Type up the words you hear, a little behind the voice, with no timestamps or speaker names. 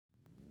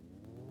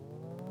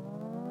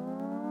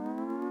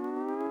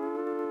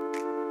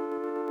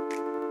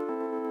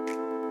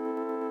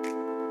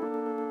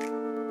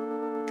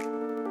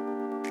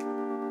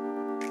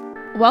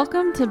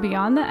Welcome to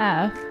Beyond the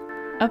F,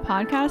 a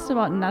podcast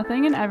about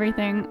nothing and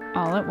everything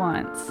all at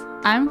once.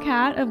 I'm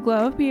Kat of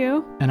Glow of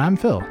Pew. And I'm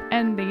Phil.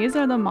 And these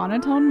are the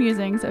monotone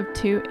musings of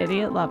two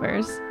idiot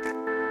lovers.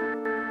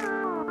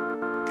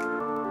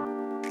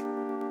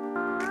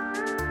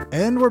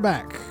 And we're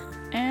back.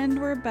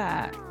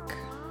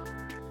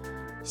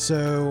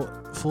 So,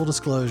 full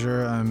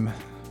disclosure, I'm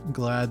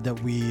glad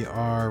that we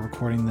are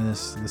recording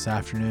this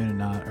afternoon and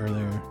not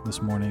earlier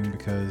this morning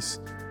because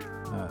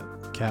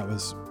Kat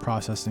was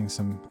processing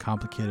some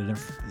complicated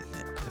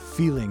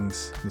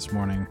feelings this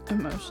morning.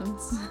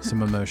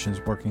 Some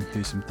emotions, working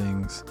through some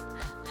things.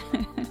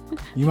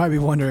 You might be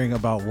wondering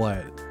about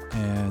what,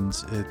 and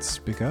it's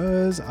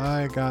because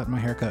I got my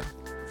hair cut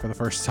for the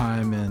first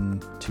time in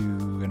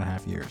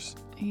 2.5 years.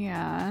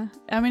 Yeah.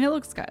 I mean, it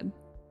looks good,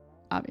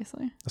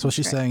 obviously. That's what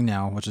she's saying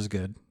now, which is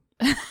good.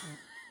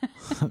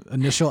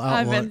 Initial outlook.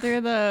 I've been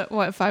through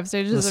the, 5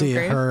 stages Let's of see,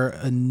 grief? her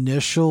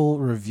initial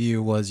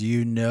review was,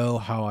 you know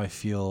how I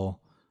feel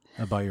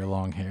about your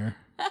long hair.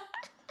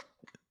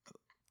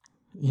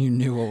 You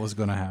knew what was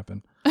going to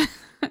happen.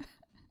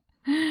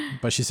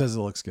 But she says it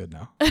looks good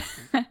now.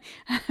 I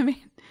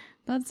mean,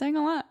 that's saying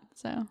a lot.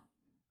 So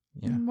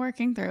Yeah. I'm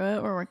working through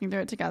it. We're working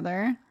through it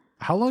together.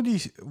 How long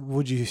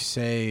would you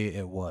say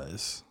it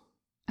was?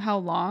 How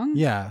long?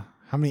 Yeah.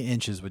 How many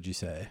inches would you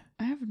say?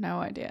 I have no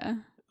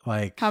idea.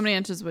 Like, how many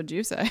inches would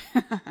you say?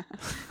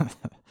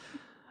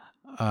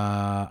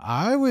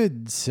 I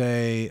would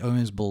say it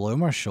was below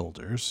my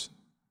shoulders,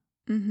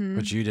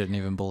 which you didn't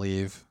even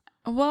believe.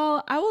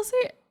 Well, I will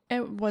say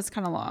it was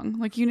kind of long.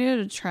 Like, you needed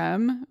a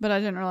trim, but I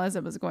didn't realize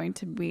it was going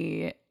to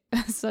be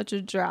such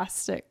a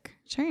drastic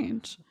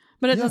change.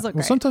 But it does look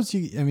great. Sometimes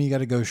you got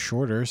to go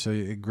shorter, so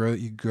you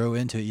grow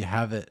into it. You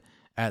have it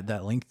at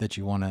that length that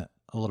you want it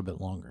a little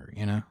bit longer,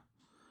 you know?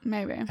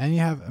 Maybe. And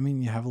you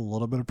have a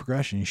little bit of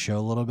progression. You show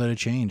a little bit of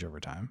change over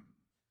time.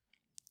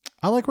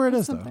 I like where it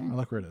is, though. I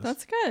like where it is.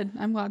 That's good.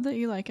 I'm glad that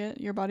you like it.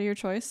 Your body, your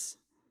choice.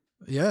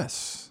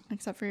 Yes.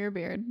 Except for your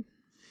beard.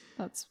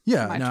 That's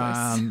my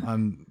choice.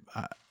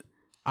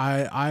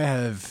 I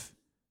have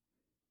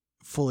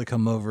fully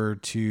come over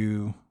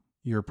to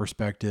your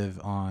perspective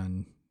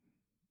on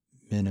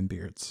men and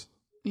beards.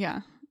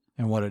 Yeah.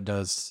 And what it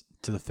does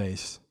to the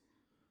face.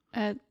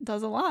 It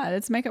does a lot.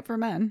 It's makeup for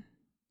men.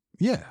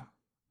 Yeah.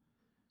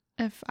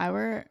 If I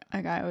were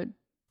a guy, I would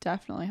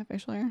definitely have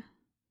facial hair.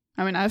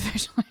 I mean, I have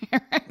facial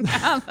hair right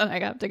now that I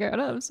have to get rid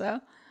of, so.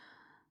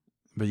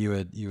 But I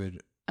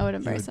would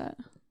embrace it.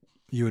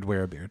 You would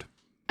wear a beard.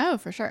 Oh,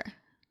 for sure.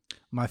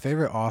 My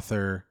favorite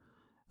author,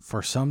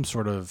 for some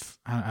sort of,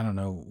 I don't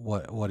know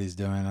what he's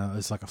doing.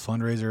 It's like a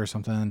fundraiser or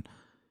something,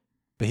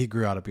 but he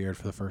grew out a beard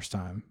for the first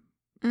time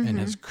in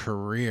his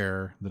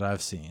career that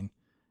I've seen,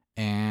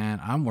 and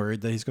I'm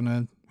worried that he's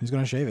gonna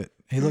shave it.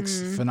 He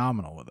looks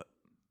phenomenal with it.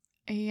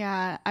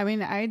 Yeah, I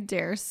mean, I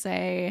dare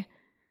say,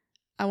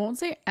 I won't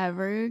say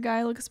every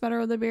guy looks better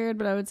with a beard,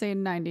 but I would say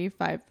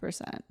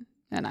 95%.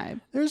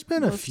 And there's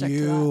been a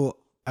few.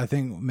 I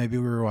think maybe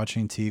we were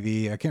watching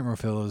TV. I can't remember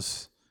if it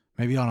was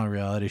maybe on a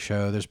reality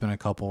show. There's been a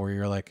couple where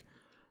you're like,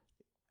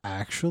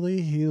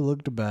 actually, he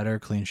looked better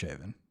clean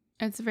shaven.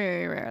 It's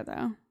very rare,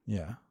 though.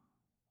 Yeah.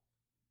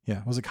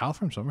 Yeah. Was it Kyle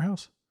from Summer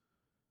House?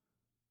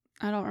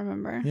 I don't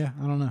remember. Yeah,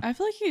 I don't know. I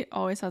feel like he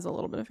always has a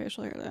little bit of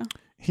facial hair, though.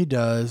 He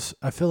does.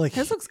 I feel like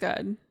his looks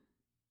good.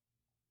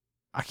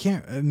 I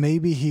can't.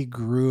 Maybe he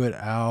grew it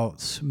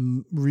out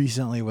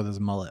recently with his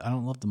mullet. I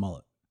don't love the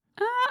mullet.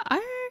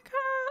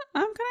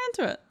 I'm kind of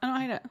into it. I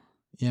don't hate it.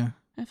 Yeah.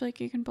 I feel like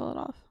you can pull it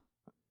off.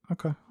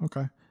 Okay.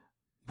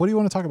 What do you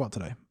want to talk about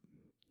today?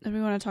 Do we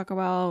want to talk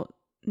about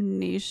our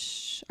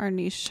niche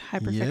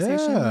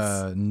hyperfixations?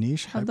 Yeah,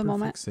 niche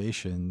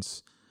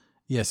hyperfixations.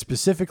 Yeah,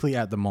 specifically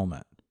at the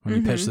moment. When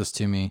you pitched this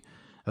to me,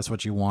 that's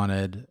what you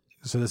wanted.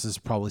 So this is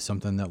probably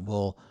something that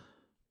we'll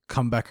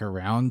come back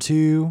around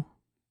to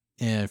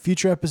in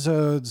future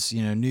episodes,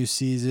 new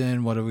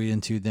season. What are we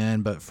into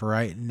then? But for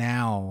right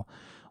now,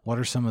 what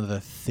are some of the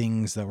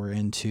things that we're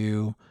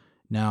into?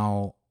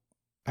 Now,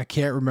 I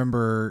can't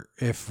remember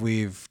if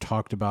we've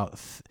talked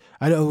about,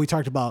 I know we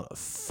talked about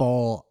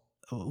fall,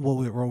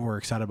 what we're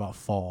excited about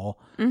fall.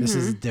 This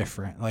is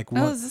different. Like,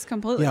 what? Oh, this is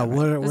completely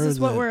different. This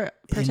is what we're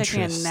partaking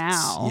in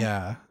now.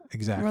 Yeah.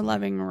 Exactly. We're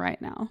loving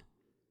right now.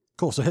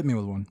 Cool. So hit me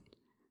with one.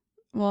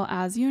 Well,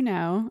 as you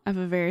know, I have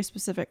a very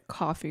specific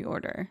coffee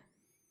order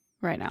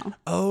right now.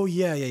 Oh,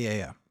 yeah.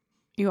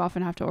 You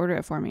often have to order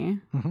it for me.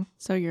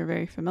 So you're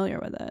very familiar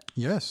with it.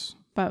 Yes.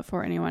 But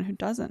for anyone who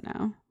doesn't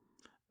know.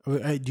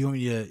 Do you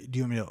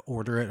want me to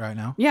order it right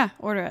now? Yeah,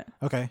 order it.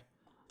 Okay.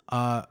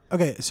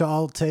 Okay. So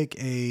I'll take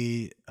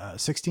a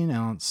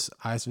 16-ounce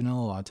iced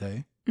vanilla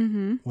latte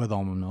with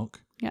almond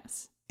milk.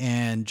 Yes.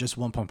 And just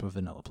 1 pump of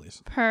vanilla,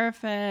 please.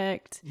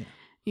 Perfect.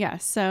 Yeah.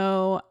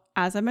 So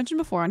as I mentioned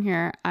before on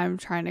here, I'm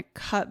trying to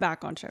cut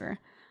back on sugar.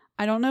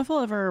 I don't know if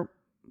I'll ever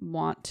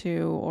want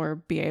to or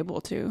be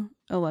able to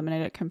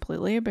eliminate it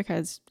completely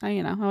because I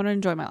want to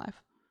enjoy my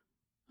life.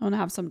 I want to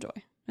have some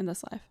joy in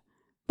this life.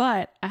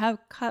 But I have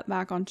cut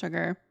back on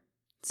sugar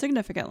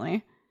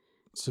significantly.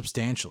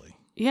 Substantially.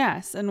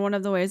 Yes. And one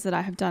of the ways that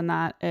I have done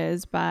that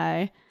is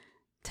by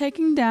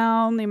taking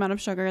down the amount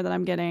of sugar that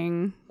I'm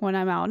getting when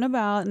I'm out and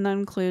about, and that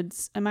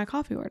includes in my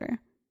coffee order.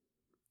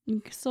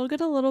 You can still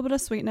get a little bit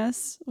of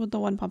sweetness with the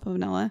 1 pump of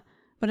vanilla,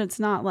 but it's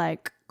not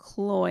like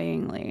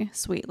cloyingly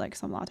sweet like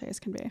some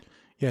lattes can be.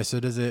 Yeah, so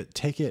does it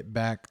take it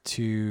back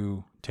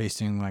to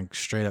tasting like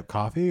straight up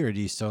coffee, or do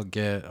you still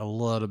get a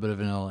little bit of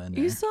vanilla in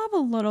there? You still have a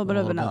little bit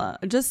of vanilla,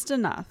 just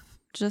enough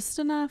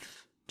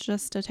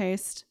to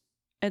taste.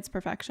 It's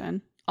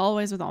perfection.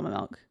 Always with almond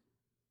milk,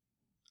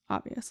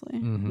 obviously.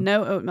 Mm-hmm.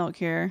 No oat milk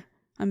here.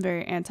 I'm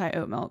very anti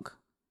oat milk.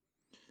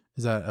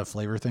 Is that a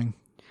flavor thing?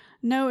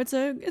 No, it's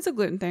a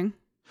gluten thing.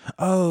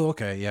 Oh,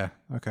 okay. Yeah.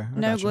 Okay.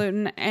 No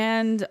gluten.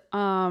 And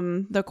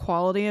the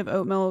quality of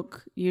oat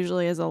milk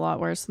usually is a lot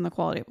worse than the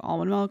quality of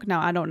almond milk.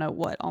 Now, I don't know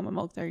what almond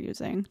milk they're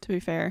using, to be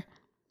fair.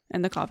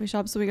 In the coffee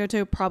shops that we go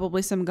to,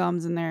 probably some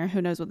gums in there.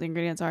 Who knows what the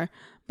ingredients are.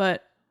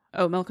 But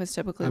oat milk is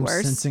typically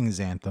worse. I'm sensing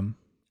xanthan.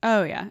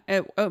 Oh, yeah.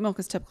 Oat milk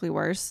is typically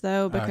worse,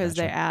 though, because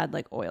they add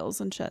like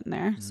oils and shit in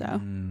there. So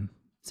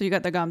you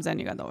got the gums and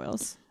you got the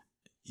oils.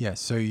 Yeah,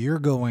 so you're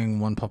going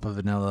 1 pump of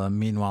vanilla.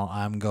 Meanwhile,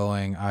 I'm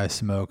going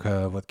ice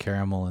mocha with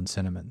caramel and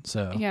cinnamon.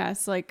 So yeah,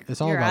 it's like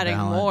it's all you're about adding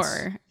balance.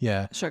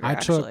 More sugar.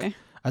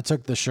 I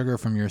took the sugar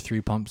from your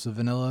 3 pumps of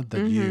vanilla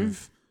that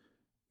you've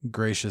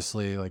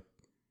graciously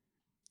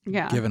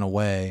given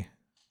away,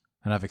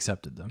 and I've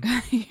accepted them.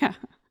 Yeah,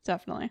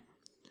 definitely.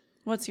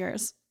 What's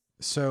yours?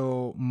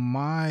 So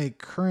my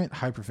current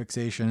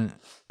hyperfixation,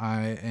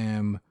 I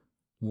am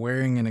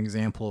wearing an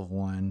example of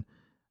one,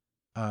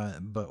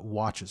 but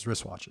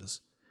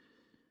wristwatches.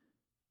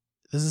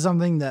 This is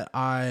something that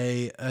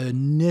I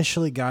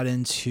initially got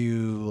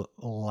into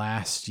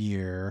last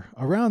year,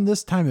 around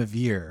this time of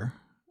year.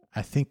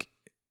 I think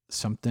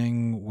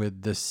something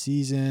with the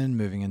season,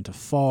 moving into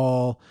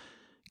fall,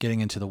 getting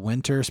into the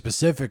winter.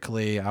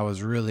 Specifically, I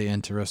was really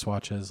into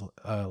wristwatches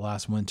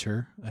last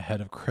winter ahead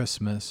of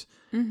Christmas,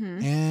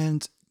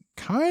 and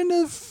kind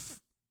of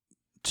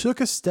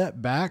took a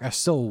step back. I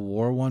still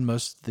wore one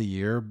most of the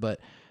year, but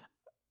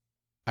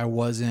I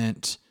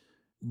wasn't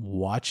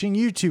watching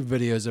YouTube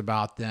videos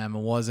about them. I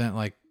wasn't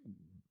like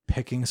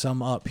picking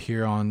some up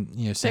here on,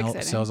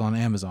 sales on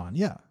Amazon.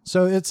 Yeah.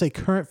 So it's a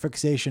current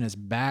fixation. It's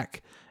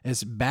back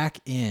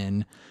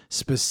in.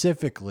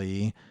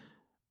 Specifically,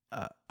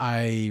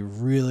 I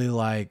really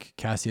like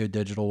Casio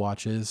digital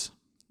watches,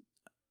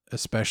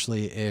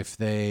 especially if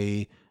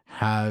they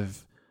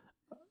have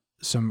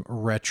some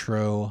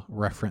retro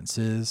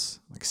references,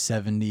 like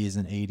 70s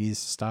and 80s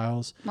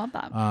styles. Love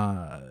that.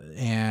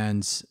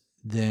 And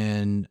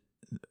then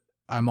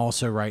I'm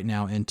also right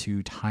now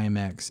into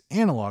Timex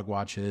analog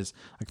watches,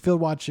 like field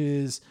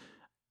watches.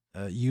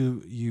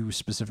 You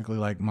specifically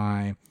like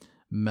my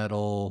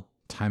metal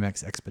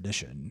Timex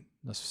Expedition.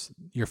 That's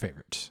your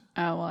favorite.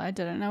 Oh, well, I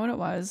didn't know what it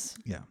was.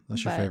 Yeah,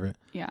 that's your favorite.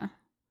 Yeah.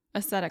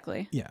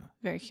 Aesthetically. Yeah.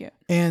 Very cute.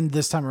 And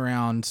this time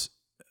around,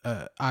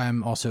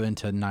 I'm also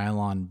into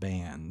nylon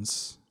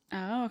bands.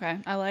 Oh, okay.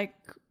 I like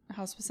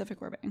how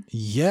specific we're being.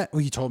 Yeah.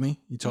 Well, you told me.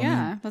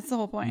 Yeah, that's the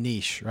whole point.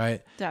 Niche,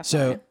 right?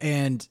 Definitely. So,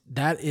 and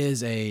that's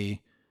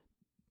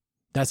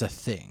a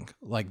thing.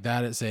 Like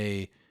that is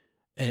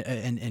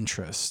an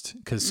interest,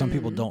 because some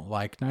people don't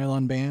like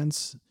nylon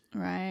bands.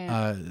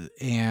 Right.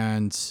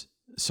 And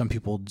some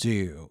people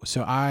do.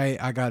 So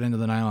I got into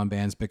the nylon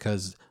bands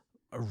because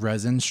a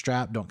resin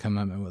strap don't come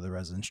in with a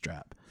resin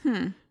strap.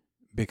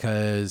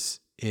 Because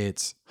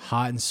it's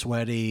hot and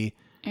sweaty.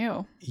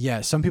 Ew.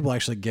 Yeah, some people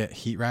actually get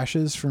heat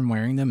rashes from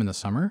wearing them in the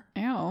summer.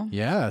 Ew.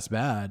 Yeah, it's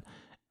bad.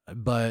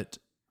 But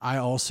I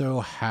also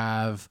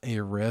have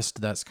a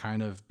wrist that's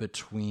kind of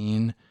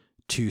between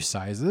 2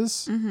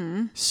 sizes.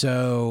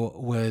 So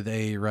with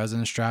a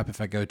resin strap,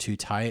 if I go too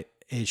tight,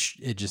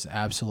 it just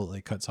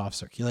absolutely cuts off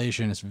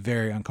circulation. It's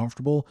very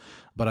uncomfortable.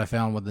 But I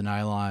found with the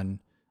nylon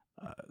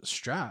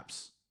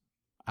straps,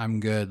 I'm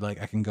good.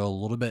 Like I can go a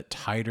little bit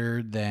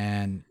tighter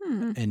than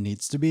it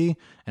needs to be,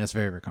 and it's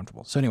very, very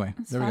comfortable. So anyway,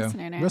 That's there we go.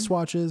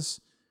 Wristwatches,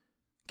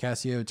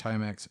 Casio,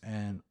 Timex,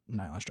 and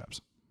nylon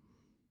straps.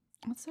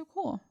 That's so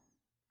cool.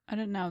 I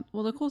didn't know.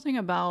 Well, the cool thing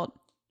about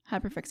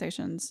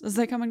hyperfixations is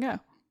they come and go.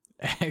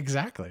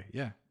 Exactly.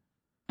 Yeah.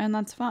 And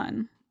that's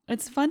fun.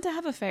 It's fun to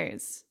have a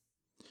phase.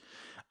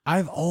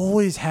 I've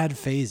always had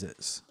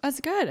phases.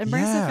 That's good.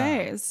 Embrace a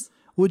phase.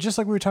 Well, just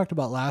like we talked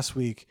about last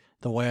week,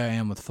 the way I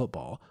am with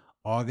football.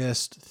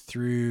 August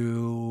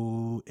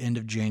through end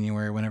of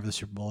January, whenever the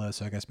Super Bowl is,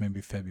 so I guess maybe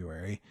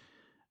February,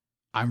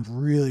 I'm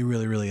really,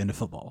 really, really into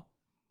football.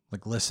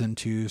 Like listen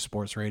to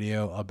sports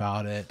radio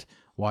about it,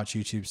 watch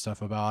YouTube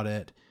stuff about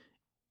it,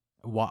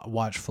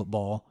 watch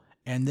football.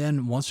 And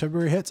then once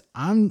February hits,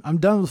 I'm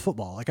done with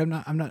football. Like I'm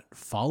not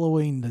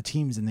following the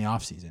teams in the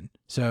off season.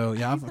 So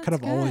yeah, I've kind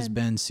of always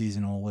been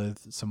seasonal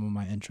with some of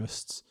my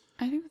interests.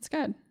 I think that's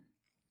good.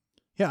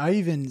 Yeah,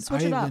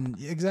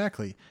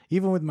 exactly.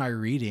 Even with my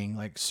reading,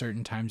 like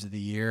certain times of the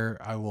year,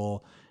 I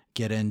will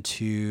get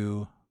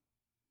into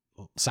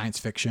science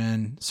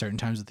fiction. Certain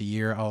times of the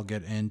year, I'll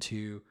get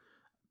into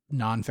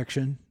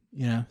nonfiction,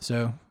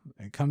 so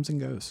it comes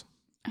and goes.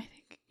 I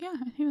think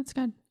that's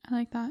good. I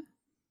like that.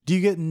 Do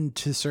you get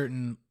into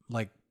certain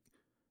like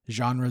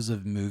genres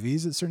of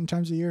movies at certain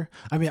times of year?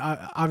 I mean,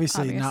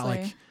 obviously not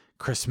like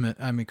Christmas.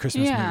 I mean,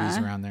 Christmas movies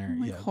around there.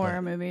 Like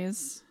horror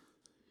movies.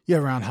 Yeah,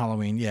 around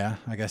Halloween. Yeah,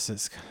 I guess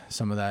it's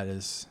some of that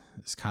is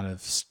kind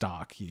of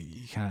stock.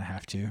 You kind of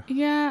have to.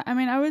 Yeah, I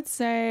mean, I would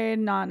say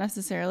not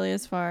necessarily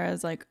as far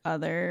as like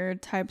other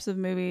types of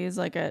movies,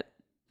 like at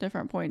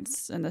different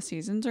points in the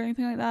seasons or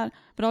anything like that.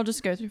 But I'll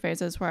just go through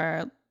phases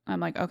where I'm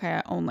like, okay,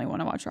 I only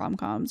want to watch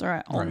rom-coms, or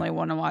I only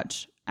want to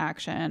watch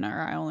action,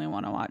 or I only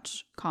want to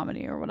watch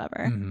comedy or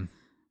whatever. Mm-hmm.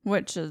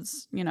 Which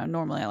is,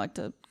 normally I like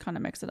to kind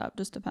of mix it up.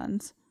 Just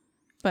depends.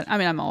 But I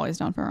mean, I'm always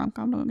down for a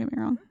rom-com. Don't get me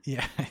wrong.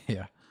 Yeah,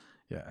 yeah.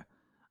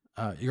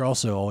 You're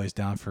also always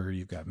down for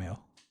You've Got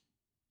Mail.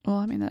 Well,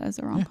 I mean, that is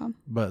a rom-com.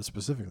 Yeah, but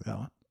specifically that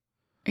one.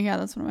 Yeah,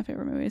 that's one of my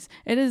favorite movies.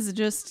 It is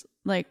just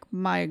like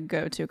my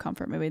go-to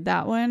comfort movie.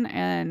 That one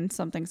and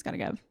Something's Gotta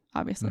Give,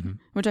 obviously. Mm-hmm.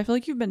 Which I feel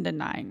like you've been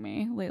denying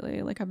me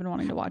lately. Like I've been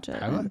wanting to watch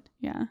it.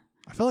 Yeah.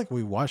 I feel like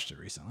we watched it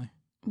recently.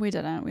 We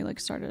didn't. We like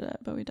started it,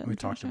 but we didn't. We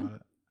talked about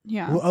it.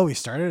 Yeah. Well, we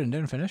started and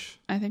didn't finish?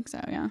 I think so,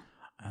 yeah.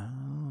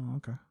 Oh,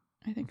 okay.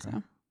 I think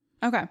so.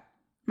 Okay.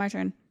 My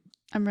turn.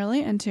 I'm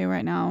really into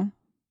right now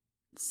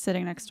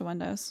sitting next to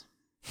windows.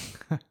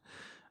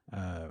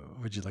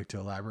 Would you like to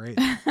elaborate?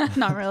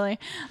 Not really.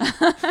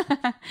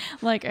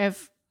 Like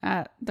if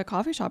at the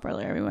coffee shop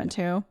earlier we went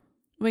to,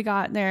 we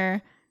got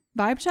their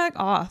vibe check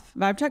off.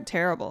 Vibe check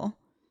terrible.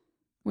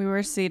 We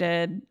were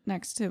seated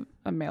next to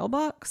a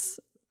mailbox.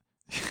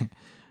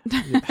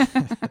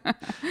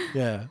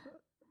 Yeah.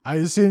 I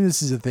assume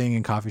this is a thing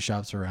in coffee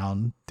shops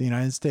around the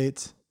United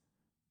States,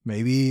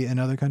 maybe in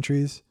other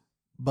countries,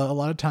 but a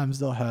lot of times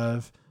they'll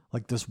have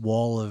like this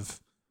wall of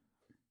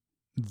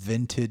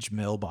vintage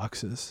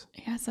mailboxes.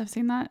 Yes, I've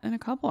seen that in a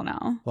couple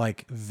now.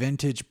 Like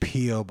vintage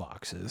P.O.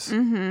 boxes.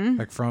 Mm-hmm.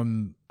 Like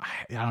from,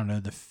 I don't know,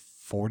 the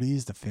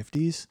 40s, the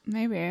 50s?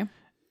 Maybe.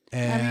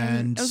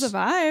 And it was a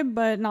vibe,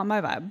 but not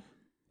my vibe.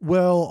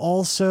 Well,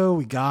 also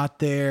we got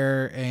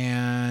there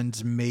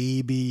and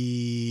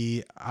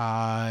maybe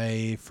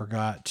I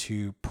forgot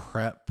to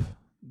prep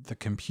the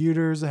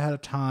computers ahead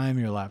of time.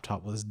 Your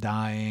laptop was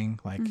dying.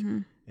 Like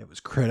it was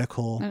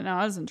critical. No,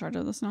 I was in charge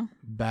of this now.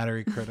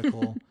 Battery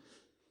critical.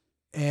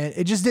 And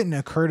it just didn't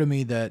occur to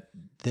me that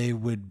they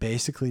would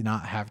basically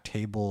not have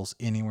tables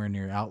anywhere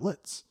near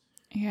outlets.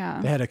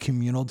 Yeah. They had a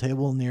communal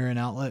table near an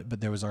outlet,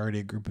 but there was already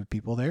a group of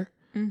people there.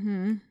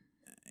 Mm-hmm.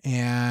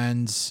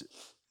 And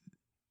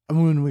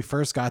when we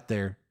first got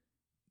there,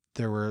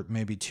 there were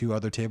maybe 2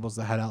 other tables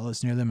that had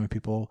outlets near them and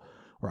people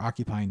were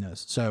occupying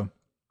those. So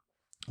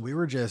we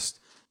were just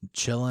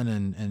chilling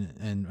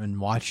and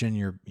watching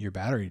your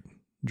battery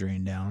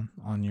drain down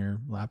on your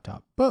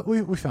laptop. But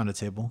we found a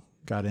table,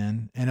 got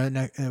in, and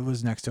it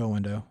was next to a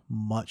window.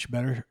 Much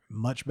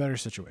better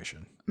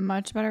situation.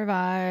 Much better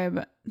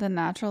vibe. The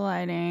natural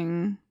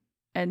lighting,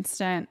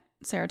 instant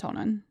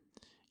serotonin.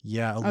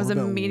 Yeah, I was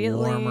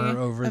immediately warmer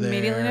over there.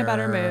 Immediately in a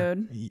better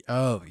mood.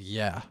 Oh,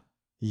 yeah.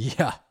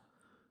 Yeah.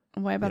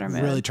 Way better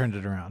mood. Really turned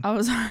it around. I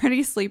was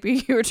already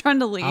sleepy. You were trying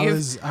to leave.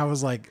 I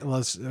was like,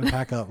 let's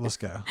pack up. Let's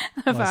go.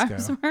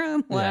 Vibes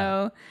were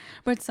low. Yeah.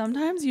 But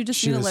sometimes you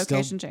just need a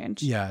location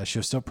change. Yeah, she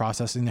was still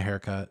processing the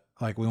haircut.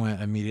 Like we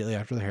went immediately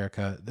after the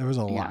haircut. There was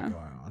a lot going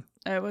on.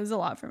 It was a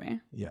lot for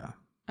me. Yeah.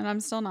 And I'm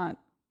still not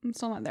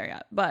there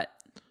yet. But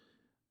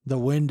the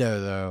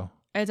window though.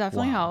 It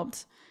definitely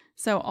helped.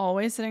 So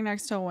always sitting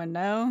next to a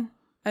window,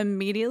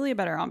 immediately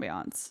better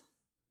ambiance.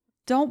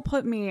 Don't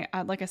put me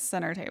at like a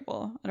center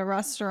table at a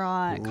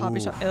restaurant, coffee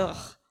shop. Ugh,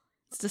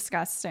 it's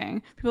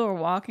disgusting. People are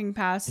walking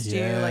past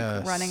you,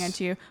 like running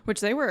into you, which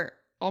they were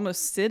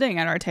almost sitting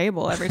at our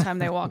table every time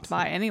they walked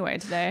by anyway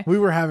today. We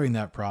were having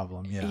that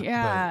problem. Yeah.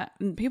 Yeah.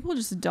 And people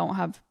just don't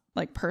have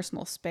like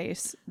personal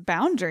space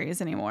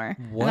boundaries anymore.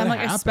 And I'm like,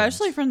 happened?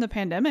 Especially from the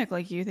pandemic,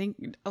 like you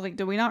think, like,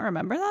 do we not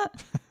remember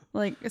that?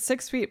 Like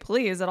 6 feet,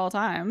 please, at all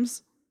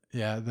times.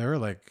 Yeah. They were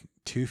like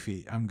 2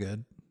 feet. I'm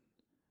good.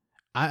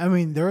 I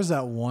mean, there was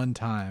that one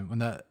time when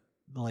that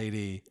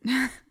lady,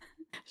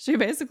 she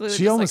basically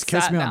she almost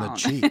kissed me on the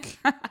cheek.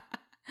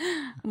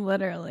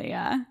 Literally,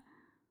 yeah.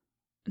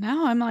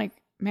 Now I'm like,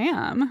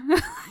 ma'am,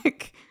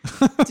 like,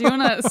 do you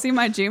want to see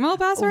my Gmail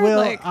password? Well,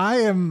 like,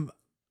 I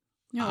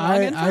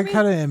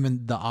kind of am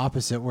in the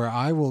opposite, where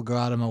I will go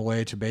out of my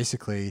way to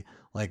basically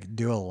like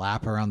do a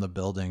lap around the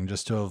building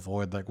just to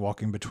avoid like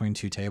walking between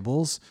 2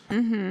 tables.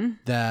 Mm-hmm.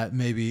 That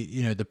maybe,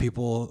 the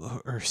people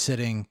who are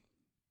sitting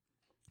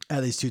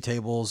at these 2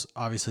 tables,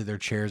 obviously their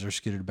chairs are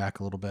scooted back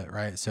a little bit,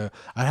 right? So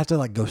I'd have to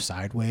like go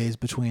sideways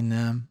between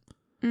them.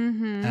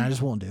 Mm-hmm. And I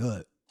just won't do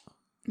it.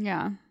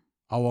 Yeah.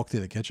 I'll walk through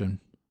the kitchen.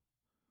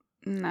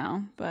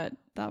 No, but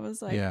that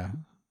was like a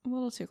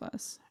little too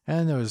close.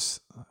 And there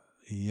was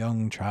a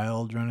young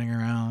child running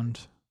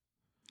around.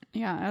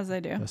 Yeah, as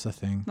they do. That's a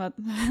thing.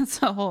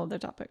 That's a whole other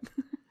topic.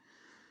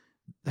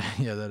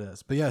 Yeah, that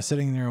is. But yeah,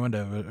 sitting near a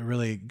window, it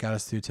really got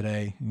us through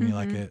today. And you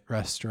like it.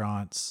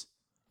 Restaurants.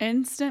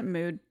 Instant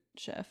mood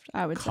shift,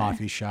 I would say.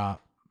 Coffee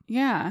shop.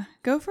 Yeah.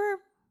 Go for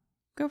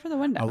the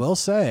window. I will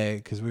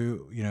say, because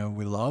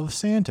we love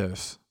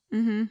Santos.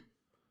 Mm-hmm.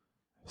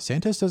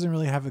 Santos doesn't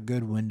really have a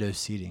good window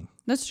seating.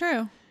 That's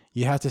true.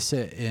 You have to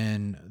sit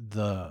in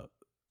the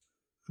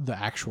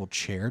actual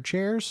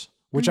chairs,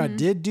 which I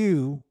did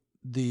do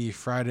the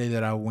Friday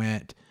that I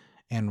went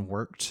and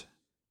worked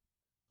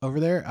over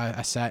there.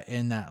 I sat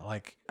in that,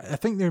 like, I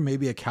think there may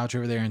be a couch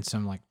over there and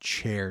some like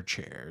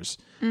chairs.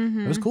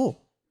 It was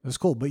cool. It was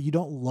cool, but you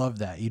don't love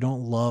that. You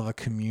don't love a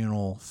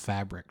communal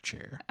fabric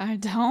chair. I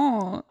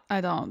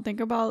don't think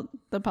about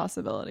the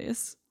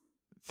possibilities.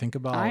 Think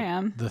about I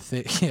am. the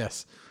thing.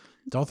 Yes.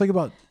 Don't think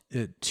about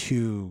it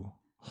too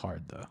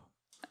hard though.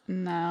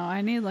 No,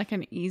 I need like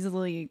an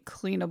easily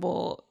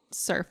cleanable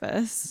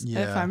surface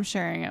if I'm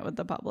sharing it with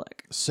the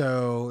public.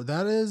 So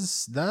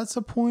that's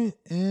a point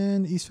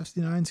in East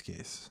 59's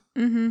case.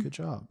 Good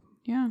job.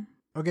 Yeah.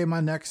 Okay, my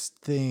next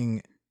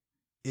thing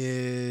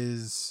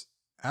is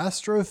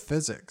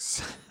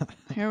astrophysics.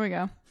 Here we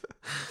go.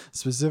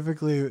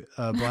 Specifically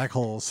black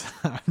holes.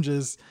 I'm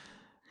just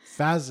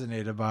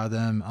fascinated by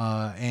them.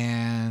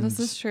 And this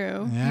is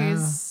true. Yeah,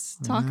 He's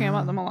talking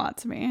about them a lot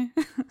to me.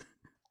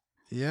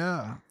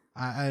 Yeah.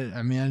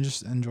 I mean, I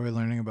just enjoy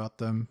learning about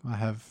them. I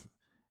have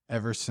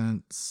ever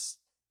since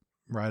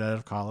right out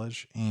of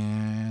college.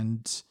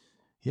 And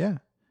yeah,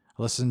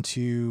 I listen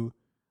to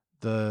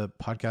the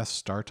podcast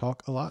Star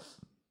Talk a lot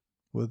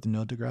with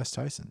Neil deGrasse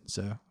Tyson.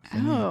 So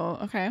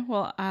okay.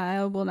 Well,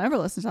 I will never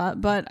listen to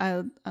that, but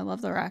I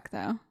love the rack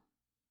though.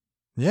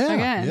 Yeah.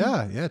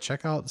 Again. Yeah.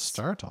 Check out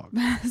Star Talk.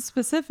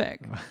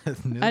 Specific.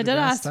 I did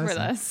ask for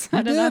this.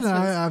 I did.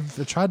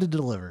 I've tried to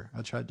deliver.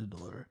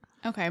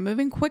 Okay,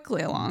 moving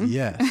quickly along.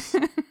 Yes.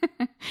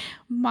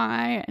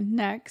 My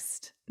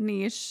next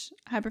niche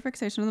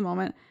hyperfixation of the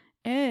moment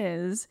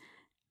is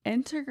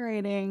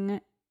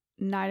integrating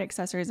night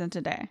accessories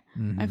into day.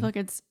 I feel like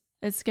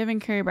it's giving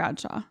Carrie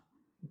Bradshaw.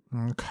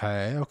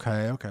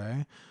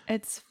 Okay.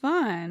 It's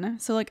fun.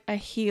 So like a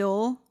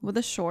heel with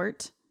a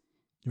short.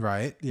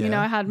 Right. Yeah. You know,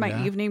 I had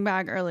my evening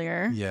bag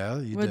earlier. Yeah,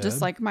 you with did.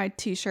 Just like my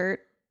t-shirt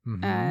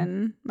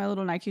and my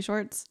little Nike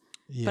shorts.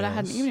 Yes. But I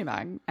had an evening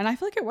bag, and I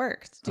feel like it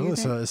worked.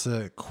 So it's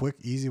a quick,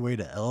 easy way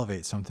to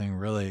elevate something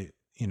really,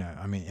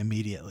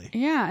 immediately.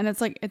 Yeah, and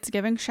it's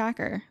giving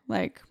Shacker.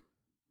 Like,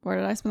 where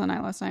did I spend the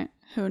night last night?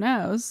 Who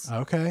knows?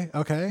 Okay.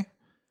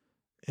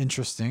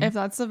 Interesting. If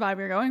that's the vibe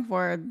you're going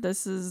for,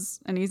 this is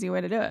an easy way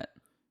to do it.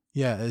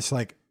 Yeah, it's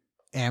like,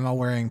 am I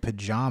wearing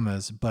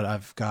pajamas, but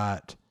I've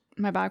got...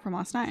 My bag from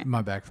last night.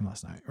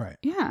 Right.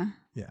 Yeah.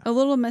 Yeah. A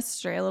little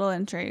mystery, a little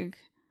intrigue.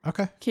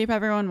 Okay. Keep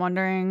everyone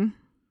wondering.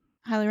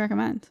 Highly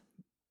recommend.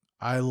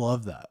 I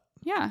love that.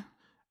 Yeah.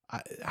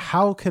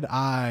 How could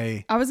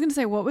I was going to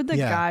say, what would the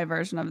guy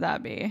version of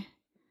that be?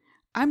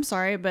 I'm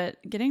sorry, but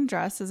getting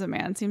dressed as a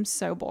man seems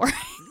so boring.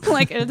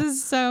 Like, it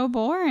is so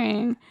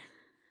boring.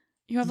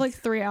 You have like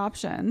 3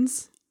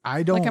 options.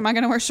 I don't... Like, am I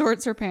going to wear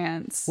shorts or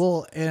pants?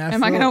 Well, and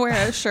am I going to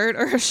wear a shirt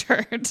or a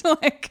shirt?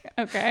 Like,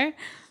 okay.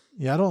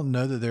 Yeah, I don't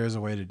know that there is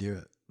a way to do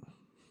it.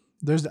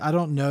 I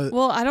don't know.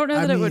 Well, I don't know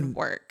that it would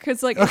work.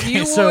 Because, like, okay, if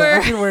you so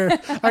wore...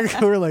 I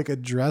could wear, like, a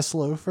dress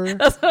loafer.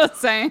 That's what I'm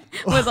saying.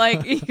 With,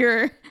 like,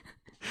 your...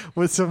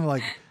 With some,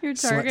 like, your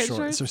Target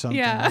shorts or something.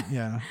 Yeah.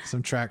 Yeah,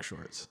 some track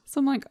shorts.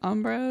 Some, like,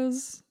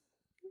 Umbros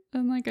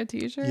and, like, a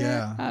t-shirt.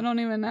 Yeah. I don't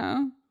even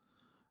know.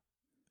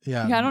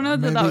 Yeah. I don't know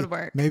that would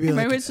work. Maybe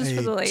like it's just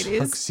for the ladies.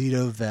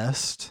 Tuxedo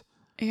vest.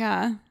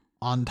 Yeah.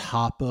 On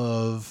top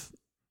of,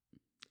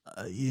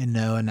 a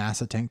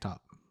NASA tank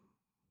top.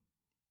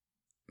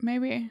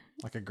 Maybe.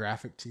 Like a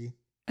graphic tee.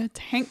 A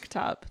tank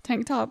top.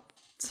 Tank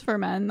tops for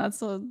men.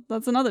 That's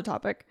another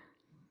topic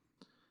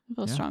I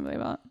feel strongly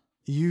about.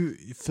 You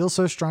feel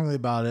so strongly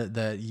about it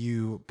that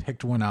you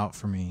picked one out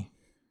for me.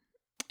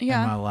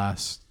 Yeah. In my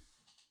last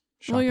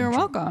shopping Well, you're trip.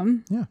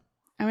 welcome. Yeah.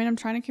 I mean, I'm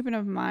trying to keep an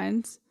open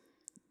mind.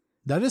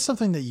 That is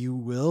something that you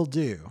will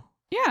do.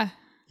 Yeah.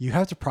 You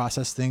have to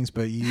process things,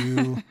 but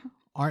you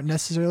aren't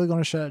necessarily going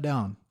to shut it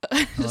down.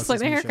 Just like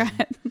the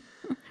haircut.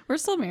 We're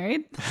still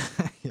married.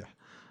 Yeah.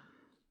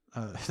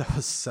 That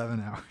was 7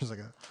 hours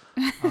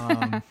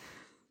ago.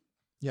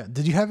 Yeah.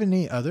 Did you have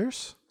any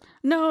others?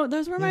 No,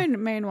 those were my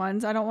main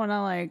ones. I don't want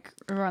to like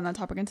run that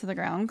topic into the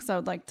ground because I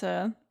would like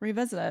to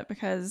revisit it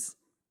because,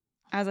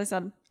 as I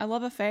said, I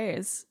love a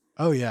phase.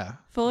 Oh, yeah.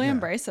 Fully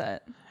embrace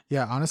it.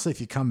 Yeah. Honestly,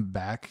 if you come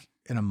back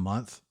in a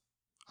month,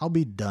 I'll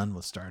be done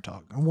with Star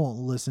Talk. I won't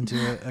listen to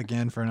it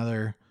again for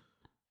another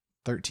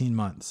 13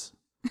 months.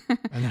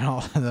 And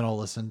then I'll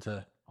listen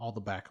to all the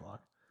backlog.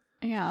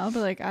 Yeah, I'll be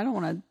like, I don't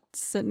want to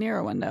sit near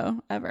a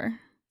window ever.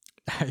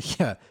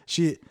 Yeah,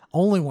 she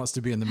only wants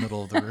to be in the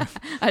middle of the room.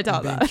 I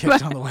doubt that.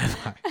 Kicked on the way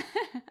by.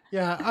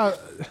 Yeah,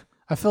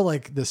 I feel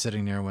like the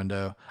sitting near a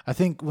window. I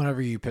think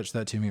whenever you pitched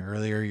that to me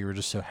earlier, you were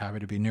just so happy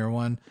to be near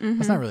one. Mm-hmm.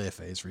 That's not really a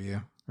phase for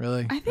you,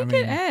 really. I think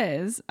it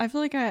is. I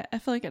feel like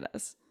it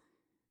is.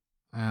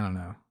 I don't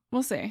know.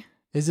 We'll see.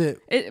 Is it?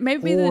 It may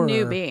be the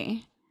new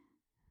me.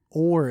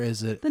 Or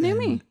is it the new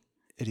me?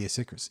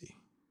 Idiosyncrasy.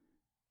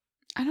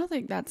 I don't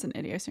think that's an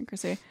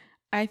idiosyncrasy.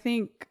 I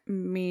think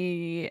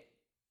me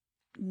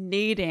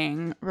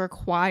needing,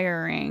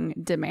 requiring,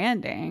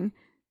 demanding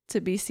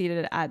to be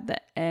seated at the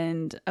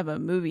end of a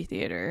movie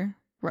theater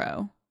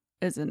row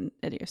is an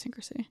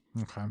idiosyncrasy.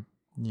 Okay.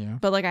 Yeah.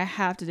 But like I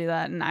have to do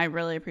that, and I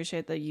really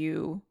appreciate that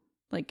you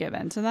like give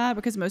into that,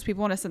 because most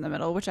people want to sit in the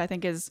middle, which I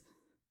think is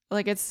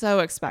like, it's so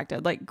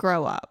expected. Like,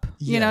 grow up.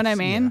 You know what I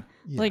mean?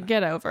 Yeah. Like,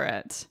 get over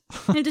it.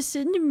 And just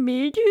sit in the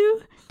middle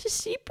to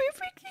see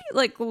perfectly.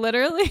 Like,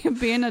 literally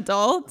be an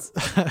adult.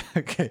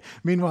 Okay.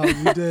 Meanwhile,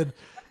 you did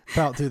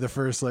pout through the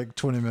first like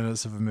 20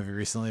 minutes of a movie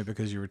recently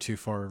because you were too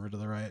far over to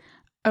the right.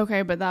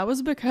 Okay, but that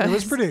was because it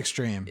was pretty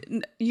extreme.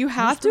 You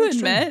have to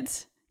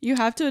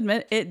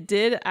admit it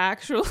did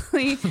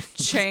actually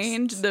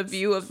change the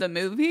view of the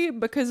movie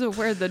because of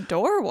where the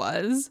door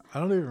was. I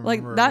don't even like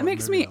remember. That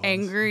makes me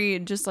angry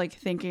just like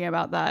thinking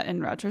about that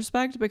in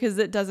retrospect, because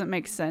it doesn't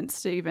make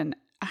sense to even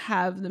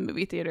have the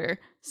movie theater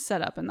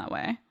set up in that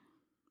way,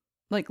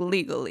 like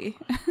legally.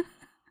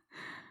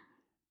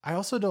 I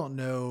also don't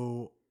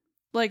know.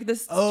 Like the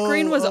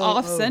screen was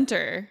off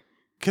center.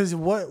 Because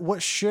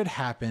what should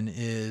happen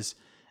is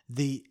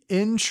the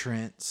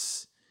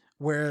entrance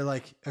where,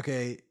 like,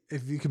 okay,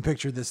 if you can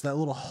picture this, that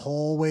little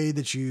hallway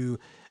that you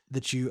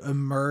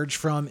emerge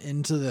from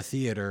into the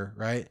theater,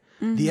 right?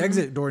 Mm-hmm. The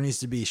exit door needs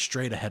to be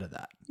straight ahead of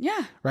that.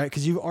 Yeah. Right?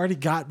 Because you've already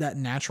got that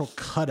natural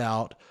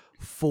cutout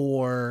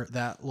for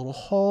that little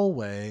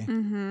hallway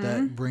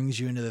that brings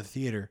you into the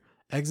theater.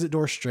 Exit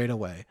door straight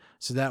away.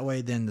 So that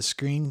way then the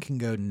screen can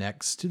go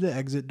next to the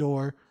exit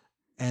door,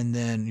 and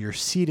then your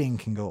seating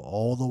can go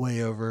all the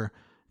way over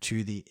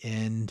to the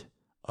end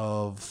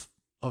of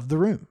the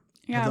room.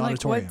 Yeah, the like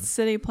auditorium. what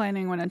city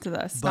planning went into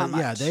this? But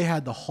yeah, they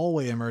had the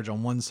hallway emerge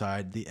on one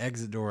side, the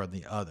exit door on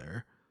the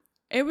other.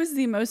 It was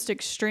the most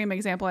extreme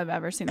example I've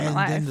ever seen in my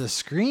life. And then the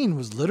screen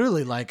was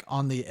literally like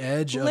on the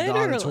edge of the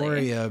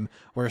auditorium,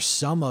 where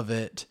some of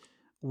it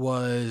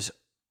was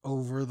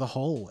over the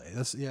hallway. It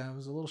was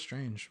a little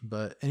strange.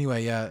 But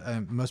anyway,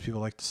 most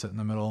people like to sit in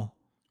the middle.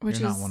 Which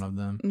You're not one of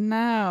them.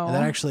 No. And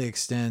that actually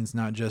extends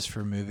not just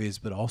for movies,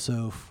 but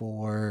also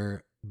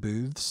for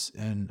booths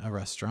in a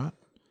restaurant.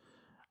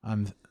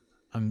 I'm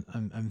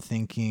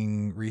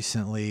thinking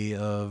recently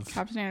of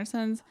Captain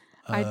Anderson's.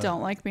 I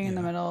don't like being in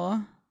the middle.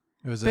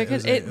 It was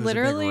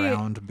literally a big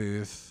round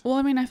booth. Well,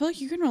 I mean, I feel like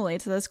you can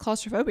relate to this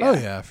claustrophobia. Oh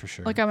yeah, for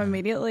sure. Like I'm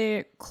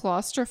immediately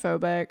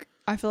claustrophobic.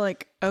 I feel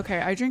like, okay,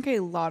 I drink a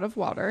lot of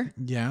water.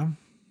 Yeah.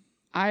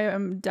 I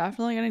am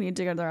definitely going to need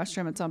to go to the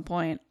restroom at some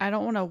point. I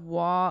don't want to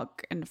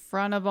walk in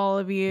front of all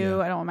of you.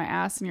 Yeah. I don't want my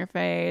ass in your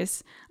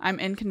face. I'm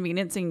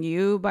inconveniencing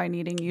you by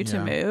needing you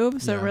to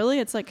move. So really,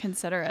 it's like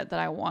considerate that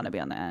I want to be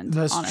on the end.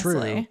 That's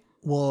honestly. True.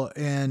 Well,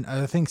 and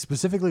I think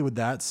specifically with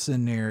that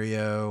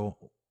scenario,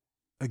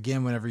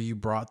 again, whenever you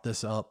brought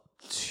this up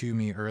to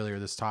me earlier,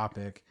 this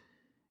topic,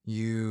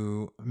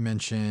 you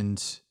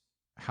mentioned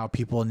how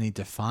people need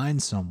to find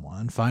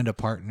a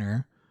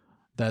partner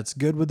that's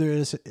good with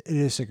their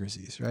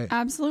idiosyncrasies, right?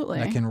 Absolutely.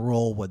 That can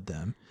roll with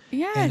them.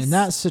 Yes. And in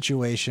that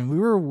situation, we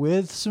were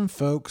with some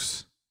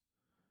folks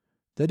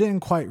that didn't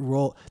quite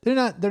roll. They're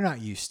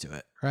not used to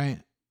it, right?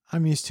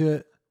 I'm used to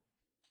it.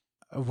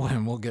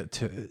 When we'll get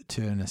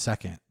to in a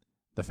second,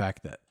 the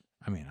fact that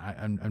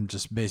I'm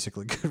just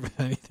basically good with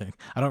anything.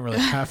 I don't really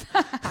have.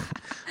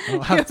 I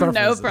don't have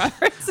no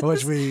preferences.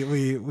 Which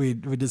we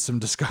did some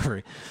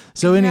discovery.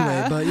 So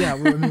anyway, but yeah,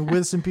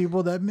 with some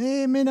people that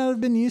may not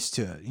have been used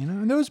to it,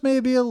 and there was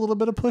maybe a little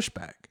bit of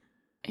pushback.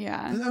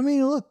 Yeah. I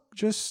mean, look,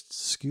 just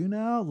scoot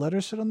out, let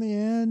her sit on the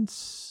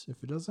ends.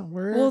 If it doesn't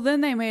work, well,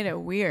 then they made it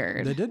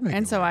weird. They did make it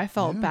and so weird. I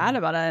felt bad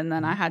about it, and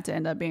then I had to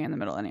end up being in the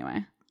middle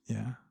anyway.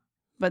 Yeah.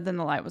 But then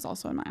the light was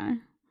also in my eye.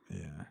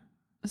 Yeah.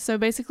 So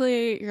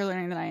basically, you're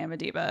learning that I am a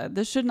diva.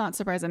 This should not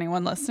surprise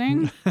anyone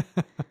listening.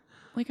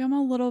 Like, I'm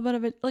a little bit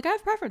of it. Like, I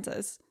have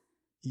preferences.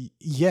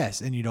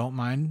 Yes, and you don't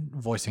mind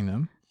voicing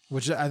them,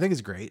 which I think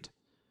is great.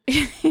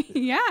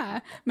 Yeah.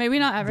 Maybe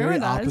not everyone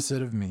does. Very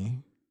opposite of me.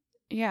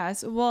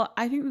 Yes. Well,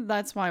 I think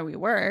that's why we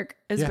work,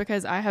 is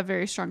because I have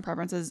very strong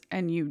preferences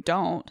and you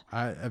don't.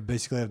 I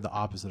basically have the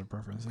opposite of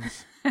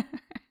preferences.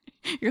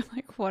 You're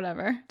like,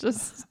 whatever.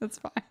 Just, it's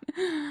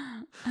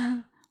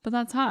fine. But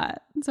that's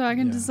hot. So I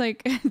can just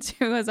like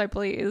do as I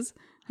please.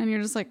 And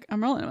you're just like,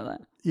 I'm rolling with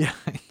it. Yeah.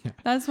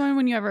 That's why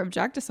when you ever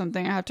object to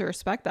something, I have to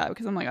respect that,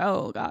 because I'm like,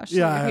 oh gosh.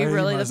 Yeah. He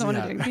really doesn't want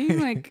to do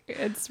anything. Like,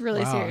 it's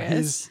really serious.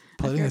 He's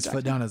putting his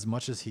foot down as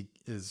much as he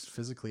is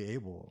physically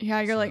able. Yeah.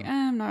 You're like,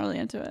 I'm not really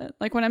into it.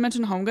 Like when I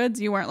mentioned Home Goods,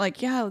 you weren't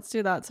like, yeah, let's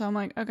do that. So I'm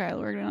like, okay,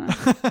 we're doing it.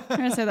 I'm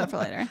going to say that for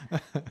later.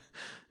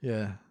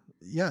 Yeah.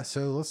 Yeah.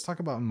 So let's talk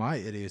about my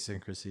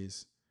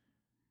idiosyncrasies.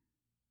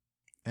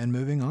 And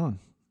moving on.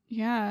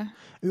 Yeah.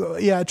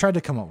 Yeah, I tried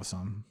to come up with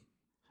some.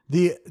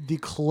 The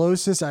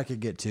closest I could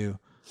get to,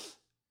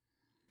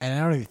 and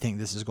I don't even think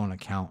this is going to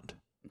count.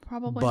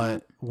 Probably. But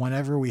not.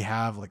 whenever we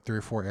have like 3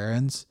 or 4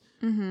 errands,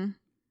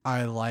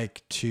 I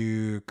like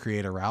to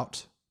create a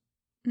route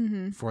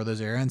for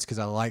those errands, because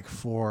I like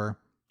for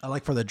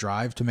the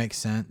drive to make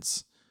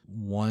sense.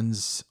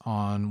 One's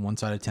on one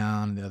side of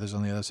town, the other's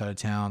on the other side of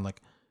town.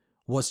 Like,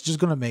 what's just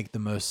going to make the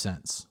most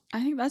sense?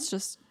 I think that's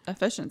just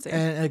efficiency.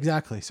 And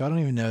exactly. So I don't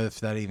even know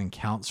if that even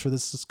counts for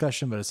this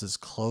discussion, but it's as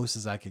close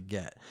as I could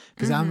get.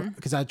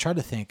 Because I tried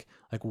to think,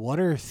 like, what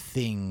are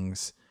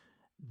things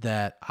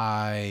that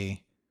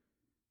I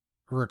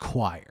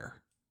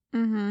require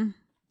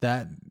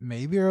that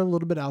maybe are a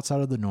little bit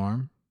outside of the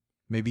norm,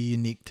 maybe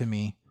unique to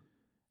me.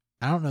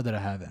 I don't know that I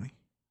have any.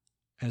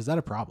 And is that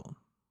a problem?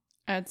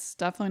 It's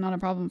definitely not a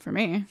problem for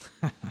me.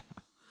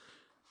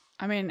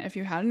 I mean, if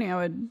you had any, I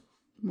would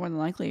more than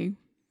likely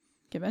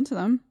give in to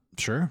them.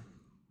 Sure.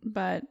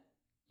 But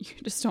you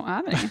just don't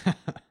have any.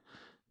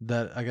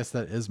 I guess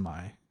that is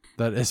my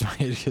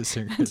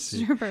idiosyncrasy. It's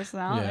your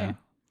personality. Yeah.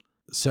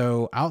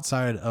 So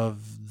outside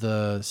of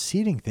the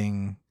seating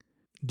thing,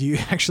 do you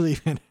actually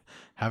even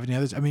have any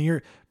others? I mean,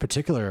 you're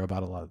particular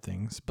about a lot of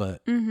things,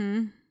 but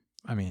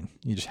I mean,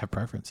 you just have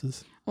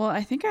preferences. Well,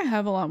 I think I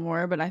have a lot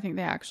more, but I think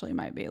they actually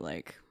might be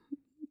like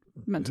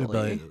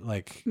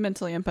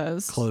mentally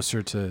imposed,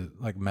 closer to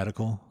like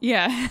medical.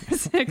 Yeah,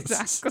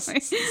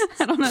 exactly.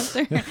 I don't know if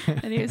they're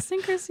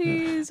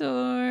idiosyncrasies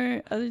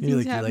or other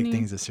things happening. You like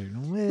things a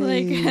certain way,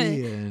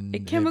 like a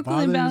chemical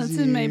imbalance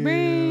in my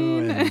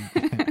brain.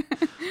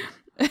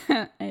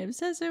 I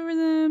obsess over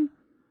them.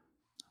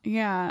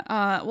 Yeah.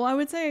 Well, I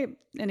would say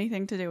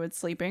anything to do with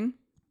sleeping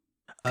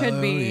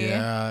could be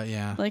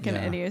like an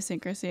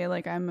idiosyncrasy.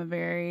 Like I'm a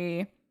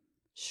very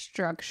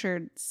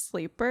structured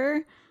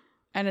sleeper,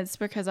 and it's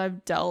because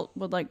I've dealt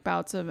with like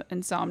bouts of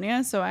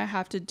insomnia, so I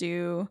have to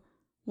do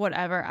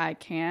whatever I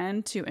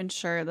can to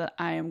ensure that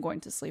I am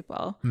going to sleep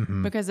well.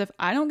 Because if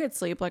I don't get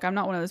sleep, like I'm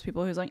not one of those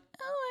people who's like,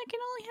 oh, I can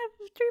only have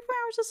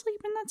 3-4 hours of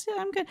sleep and that's it,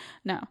 I'm good.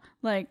 No,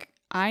 like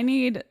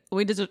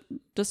we just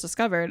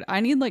discovered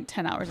I need like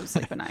 10 hours of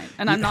sleep a night,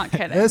 and I'm not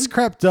kidding. It's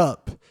crept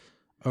up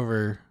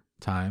over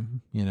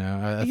time, you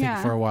know. I think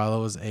for a while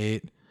it was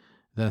 8,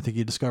 then I think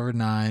you discovered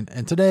 9,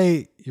 and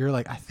today you're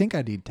like, I think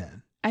I need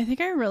 10. I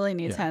think I really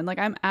need 10. Like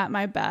I'm at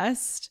my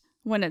best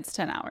when it's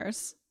 10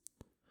 hours.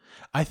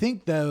 I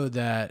think though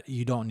that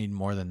you don't need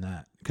more than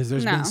that, because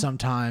there's been some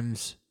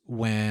times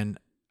when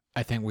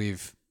I think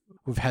we've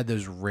had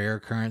those rare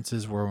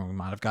occurrences where we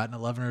might have gotten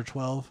 11 or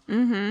 12.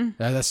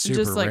 That's super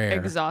just like rare.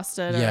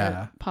 Exhausted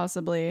or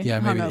possibly maybe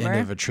hungover. the end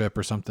of a trip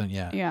or something.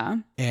 Yeah.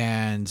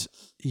 And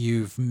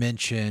you've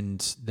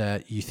mentioned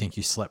that you think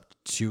you slept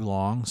too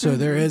long, so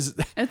there is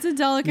it's a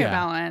delicate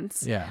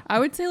balance. I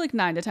would say like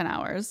 9 to 10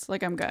 hours,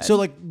 like I'm good. So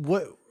like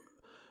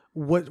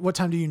what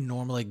time do you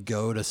normally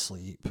go to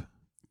sleep?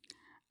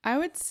 I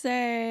would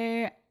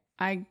say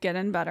I get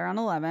in bed around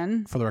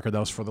 11. For the record, that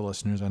was for the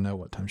listeners. I know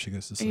what time she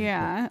goes to sleep.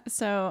 Yeah.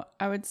 So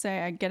I would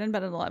say I get in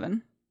bed at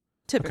 11,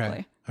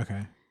 typically.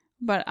 Okay.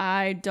 But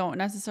I don't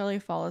necessarily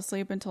fall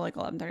asleep until like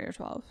 11:30 or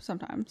 12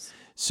 sometimes.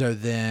 So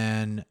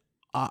then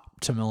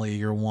optimally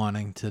you're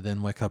wanting to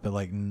then wake up at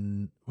like,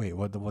 wait,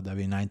 what would that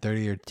be,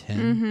 9:30 or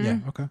 10? Yeah.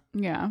 Okay.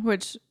 Yeah.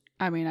 Which,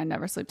 I mean, I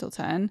never sleep till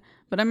 10.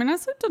 But I mean, I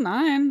sleep till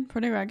 9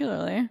 pretty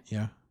regularly.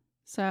 Yeah.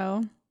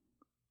 So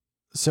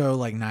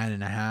like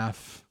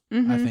 9.5.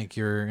 I think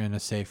you're in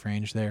a safe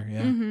range there.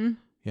 Yeah.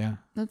 Yeah.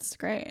 That's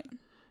great.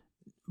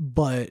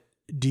 But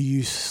do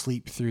you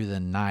sleep through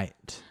the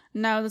night?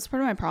 No, that's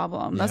part of my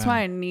problem. That's why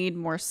I need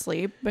more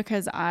sleep,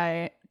 because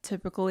I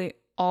typically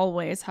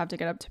always have to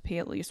get up to pee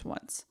at least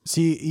once.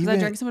 See, because I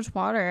drink so much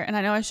water, and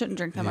I know I shouldn't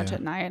drink that much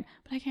at night,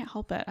 but I can't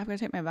help it. I've got to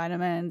take my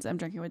vitamins. I'm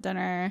drinking with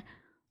dinner.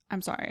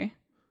 I'm sorry.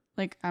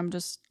 Like, I'm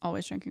just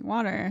always drinking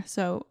water.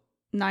 So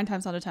 9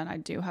 times out of 10, I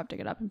do have to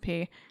get up and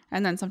pee.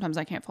 And then sometimes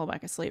I can't fall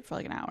back asleep for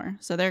like an hour.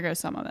 So there goes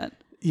some of it.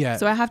 Yeah.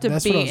 So I have to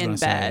be in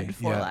bed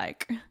for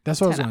like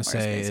that's what I was going to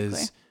say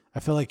basically. Is I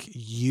feel like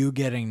you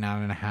getting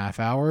 9.5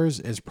 hours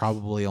is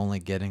probably only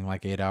getting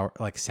like 8 hours,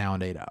 like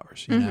sound 8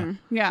 hours, you know?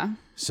 Yeah.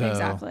 So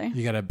exactly.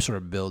 You got to sort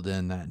of build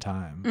in that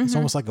time. It's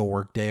almost like a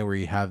work day where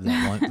you have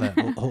that,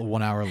 that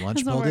 1 hour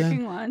lunch built in.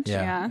 Working lunch.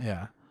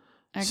 Yeah.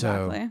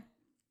 Exactly. So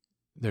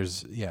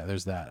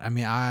there's that. I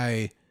mean,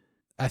 I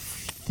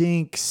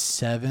think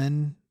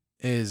 7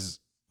 is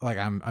like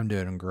I'm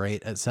doing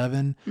great at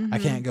 7. I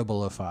can't go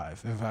below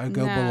 5. If I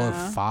go below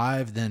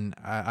 5, then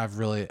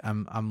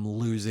I'm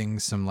losing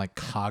some like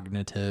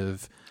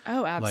cognitive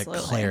like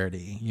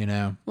clarity, you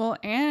know? Well,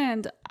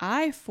 and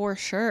I for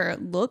sure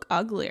look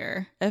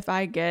uglier if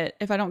I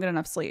don't get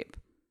enough sleep,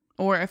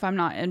 or if I'm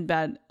not in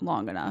bed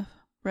long enough,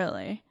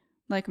 really.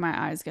 Like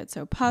my eyes get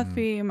so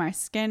puffy, my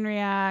skin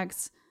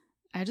reacts.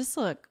 I just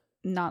look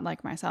not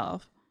like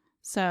myself.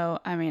 So,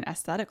 I mean,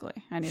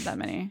 aesthetically, I need that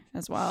many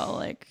as well.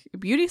 Like,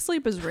 beauty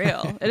sleep is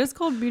real. It is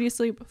called beauty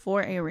sleep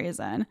for a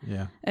reason.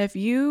 Yeah. If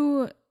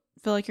you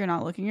feel like you're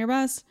not looking your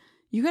best,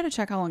 you got to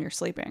check how long you're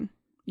sleeping.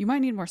 You might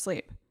need more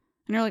sleep.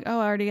 And you're like,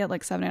 oh, I already get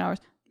like 7-8 hours.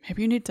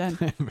 Maybe you need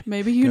 10.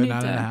 Maybe you need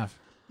 10. 9.5.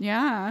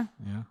 Yeah.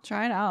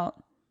 Try it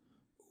out.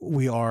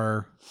 We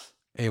are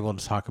able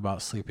to talk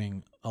about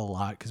sleeping a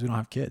lot because we don't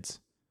have kids.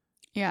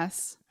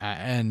 Yes.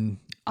 And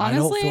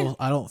honestly,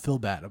 I don't feel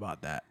bad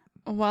about that.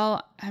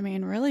 Well, I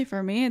mean, really,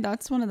 for me,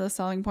 that's one of the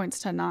selling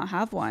points to not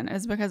have one,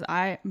 is because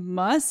I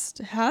must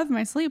have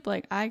my sleep.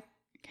 Like, I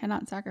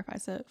cannot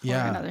sacrifice it for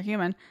another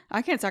human.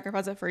 I can't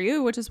sacrifice it for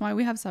you, which is why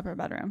we have separate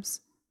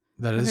bedrooms.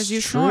 That is true.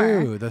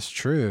 Snore. That's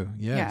true.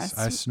 Yes.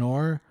 I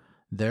snore.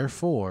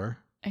 Therefore,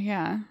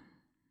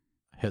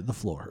 hit the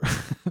floor.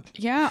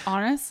 Yeah,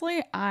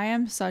 honestly, I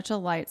am such a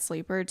light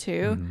sleeper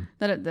too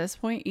that at this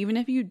point, even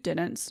if you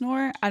didn't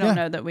snore, I don't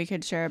know that we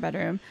could share a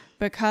bedroom,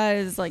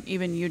 because like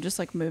even you just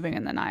like moving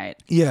in the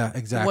night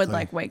would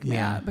like wake me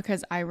up,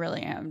 because I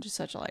really am just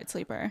such a light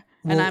sleeper.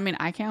 Well, and I mean,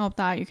 I can't help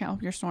that. You can't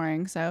help your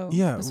snoring. So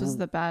this was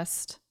the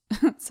best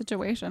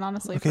situation,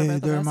 honestly. Okay, for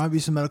both there of us. might be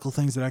some medical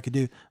things that I could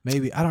do.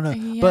 Maybe. I don't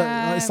know.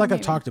 But it's like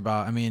I've talked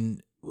about. I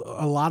mean,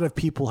 a lot of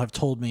people have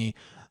told me,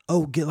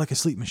 oh, get like a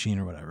sleep machine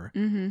or whatever.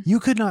 You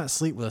could not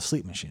sleep with a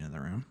sleep machine in the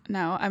room.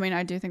 No, I mean,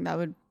 I do think that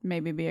would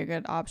maybe be a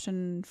good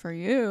option for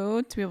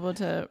you to be able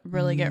to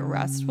really get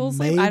restful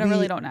sleep. I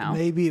really don't know.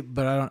 Maybe,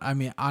 but I don't. I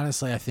mean,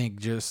 honestly, I think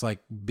just like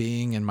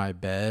being in my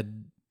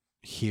bed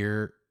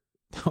here.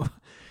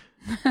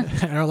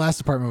 In our last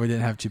apartment, we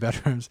didn't have 2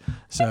 bedrooms,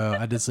 so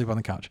I did sleep on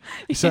the couch.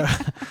 So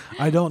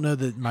I don't know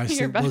that my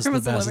sleep was the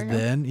best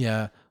then.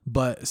 Yeah.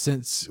 But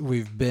since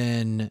we've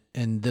been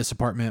in this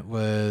apartment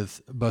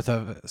with both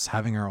of us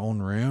having our own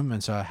room,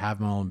 and so I have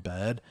my own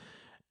bed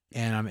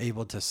and I'm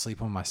able to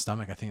sleep on my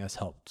stomach, I think that's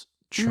helped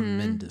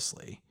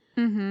tremendously.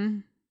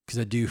 Because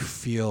I do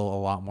feel a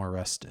lot more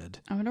rested.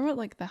 I wonder what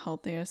like the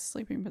healthiest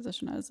sleeping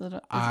position is.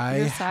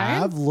 I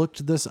have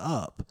looked this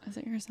up. Is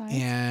it your side?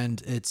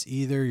 And it's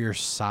either your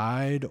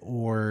side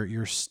or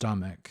your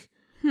stomach.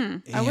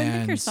 I wouldn't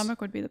think your stomach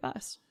would be the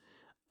best.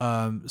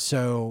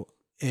 So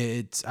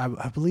it's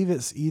I believe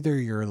it's either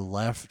your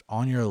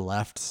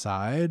left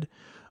side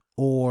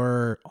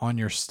or on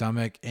your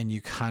stomach, and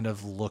you kind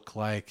of look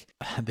like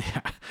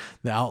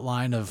the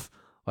outline of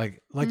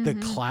like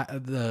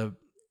the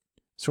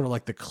sort of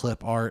like the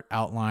clip art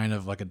outline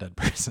of like a dead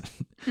person.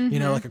 You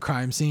know, like a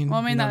crime scene. Well,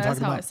 I mean, that is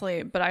how I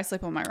sleep, but I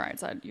sleep on my right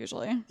side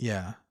usually.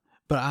 Yeah.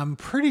 But I'm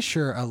pretty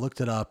sure I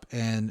looked it up,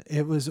 and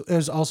it was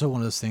also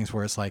one of those things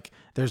where it's like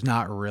there's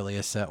not really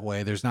a set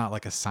way. There's not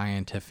like a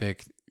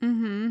scientific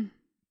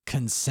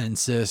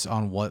consensus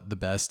on what the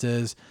best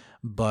is,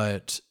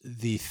 but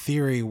the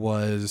theory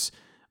was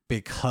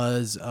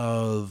because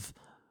of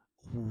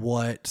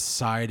what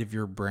side of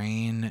your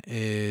brain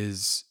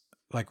is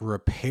like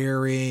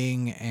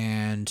repairing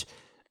and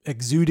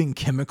exuding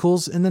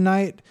chemicals in the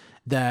night,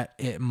 that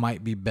it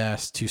might be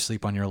best to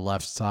sleep on your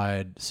left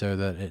side so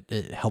that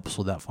it helps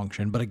with that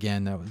function. But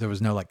again, there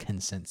was no like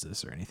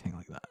consensus or anything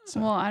like that. So.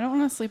 Well, I don't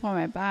want to sleep on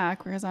my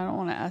back because I don't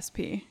want to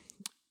SP.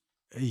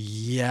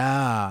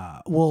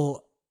 Yeah.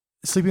 Well,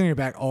 sleeping on your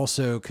back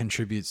also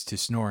contributes to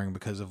snoring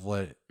because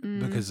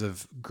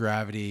of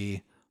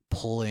gravity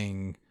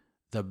pulling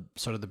the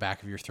sort of the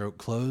back of your throat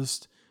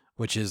closed,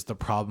 which is the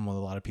problem with a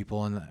lot of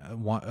people. And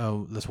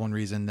that's one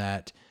reason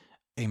that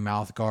a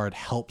mouth guard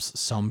helps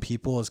some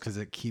people, is because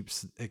it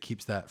keeps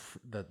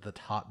the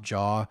top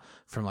jaw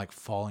from like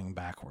falling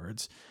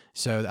backwards.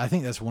 So I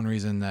think that's one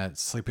reason that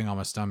sleeping on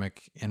my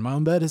stomach in my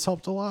own bed has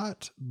helped a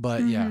lot.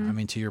 But yeah, I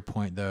mean, to your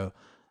point though,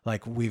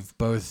 like we've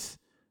both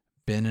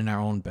been in our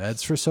own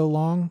beds for so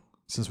long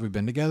since we've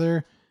been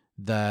together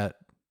that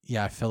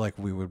I feel like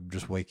we would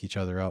just wake each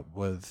other up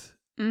with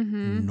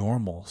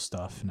normal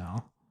stuff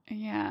now.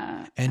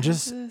 Yeah. And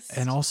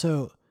and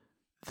also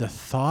the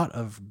thought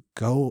of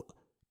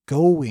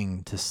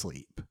going to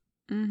sleep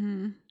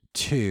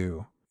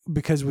too,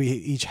 because we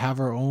each have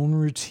our own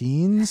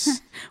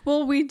routines.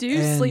 Well, we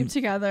do sleep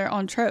together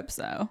on trips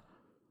though.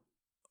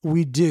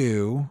 We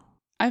do.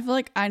 I feel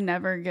like I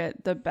never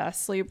get the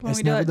best sleep when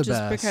we do it,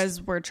 just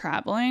because we're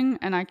traveling,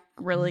 and I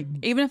really,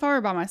 even if I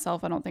were by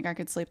myself, I don't think I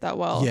could sleep that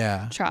well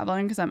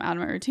traveling, because I'm out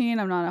of my routine,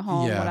 I'm not at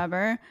home,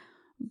 whatever.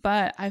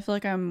 But I feel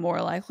like I'm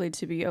more likely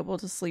to be able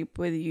to sleep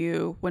with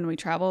you when we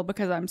travel,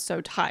 because I'm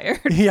so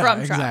tired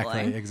from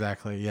traveling.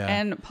 Exactly. Yeah.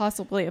 And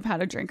possibly have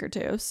had a drink or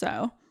two.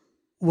 So,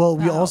 well,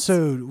 we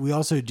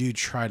also do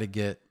try to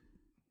get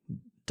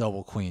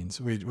double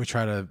queens. We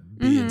try to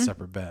be in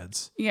separate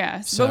beds.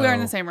 Yes, so but we're in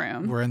the same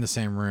room. We're in the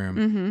same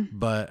room.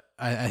 But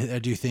I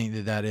do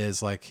think that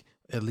is like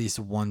at least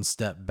one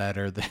step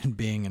better than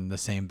being in the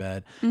same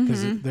bed,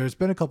 because there's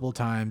been a couple of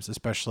times,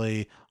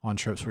 especially on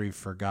trips, where you've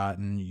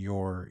forgotten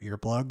your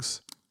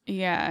earplugs.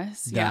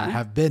 Yes. That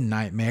have been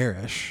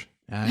nightmarish.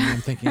 And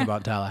I'm thinking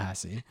about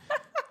Tallahassee.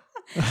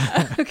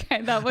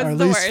 Okay, that was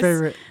the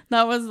worst.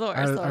 That was the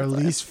worst. Our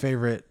least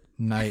favorite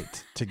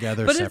night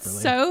together but separately.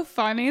 It's so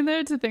funny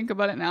though to think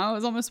about it now. It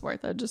was almost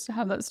worth it just to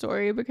have that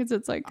story, because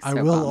it's like so I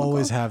will comical.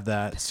 Always have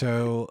that.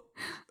 So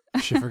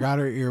she forgot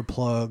her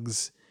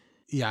earplugs.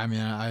 Yeah, I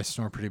mean, I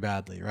snore pretty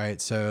badly,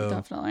 right? So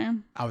definitely,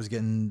 I was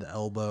getting the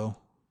elbow.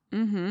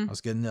 I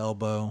was getting the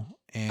elbow,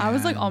 and I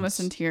was like almost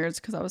in tears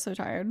because I was so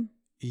tired.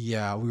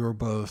 Yeah, we were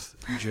both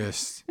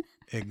just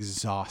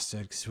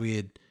exhausted because we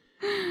had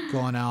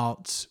gone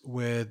out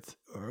with.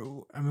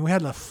 I mean, we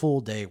had a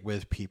full day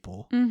with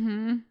people.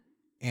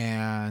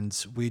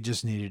 And we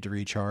just needed to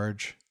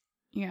recharge.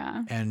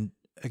 Yeah. And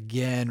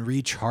again,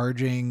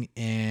 recharging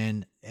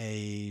in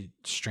a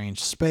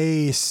strange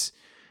space,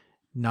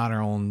 not our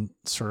own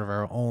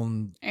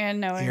and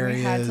knowing areas.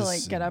 We had to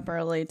like get up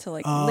early to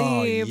like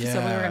leave. Yeah, so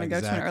we were going to go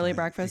to an early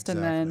breakfast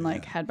and then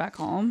like head back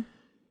home.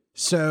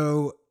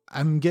 So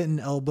I'm getting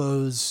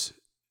elbows.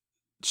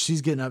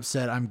 She's getting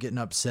upset. I'm getting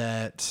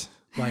upset.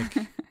 like,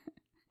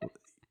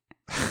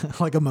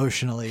 like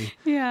emotionally.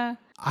 Yeah.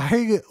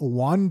 I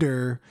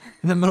wander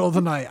in the middle of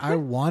the night. I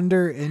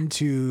wander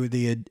into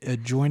the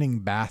adjoining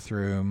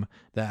bathroom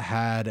that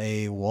had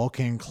a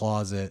walk-in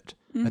closet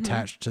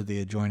attached to the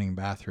adjoining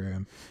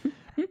bathroom.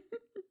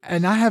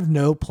 And I have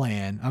no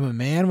plan. I'm a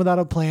man without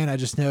a plan. I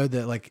just know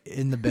that like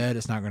in the bed,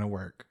 it's not going to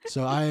work.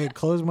 So I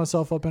close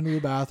myself up into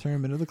the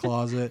bathroom, into the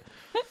closet.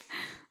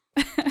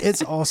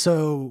 It's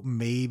also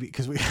maybe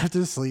because we have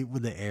to sleep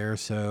with the air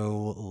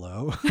so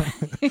low.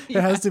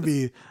 It has to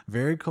be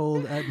very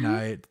cold at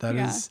night.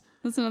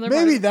 That's another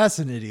maybe that's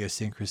an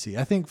idiosyncrasy.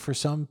 I think for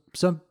some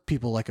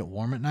people like it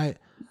warm at night.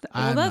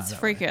 Well, that's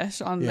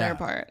freakish on their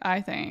part,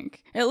 I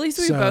think. At least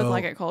we both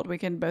like it cold. We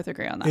can both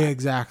agree on that.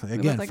 Exactly.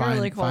 Again,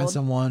 find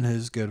someone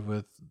who's good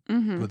with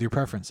your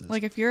preferences.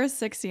 Like if you're a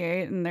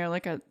 68 and they're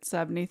like a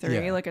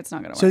 73, like it's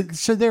not going to work.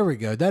 So there we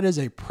go. That is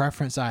a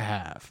preference I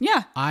have.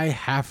 Yeah. I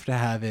have to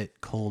have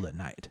it cold at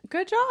night.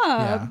 Good job.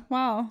 Yeah.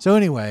 Wow. So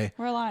anyway,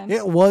 we're aligned.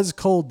 It was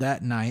cold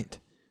that night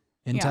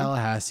in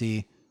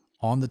Tallahassee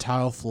on the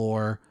tile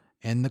floor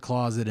in the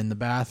closet in the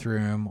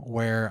bathroom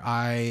where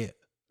I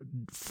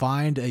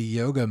find a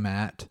yoga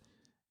mat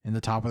in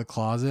the top of the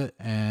closet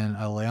and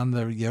I lay on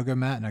the yoga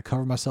mat and I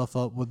cover myself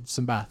up with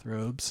some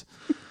bathrobes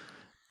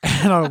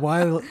and I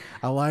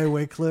lie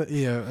awake,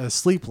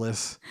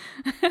 sleepless,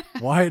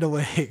 wide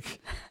awake.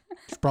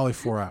 It's probably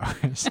 4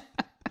 hours.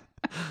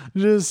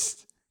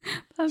 Just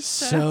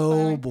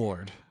so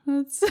bored.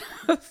 That's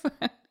so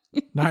funny.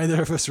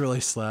 Neither of us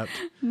really slept.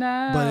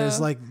 No. But it's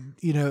like,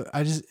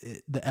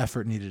 the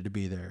effort needed to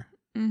be there,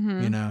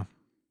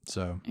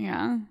 so.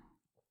 Yeah.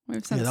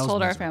 We've since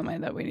told our family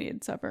that we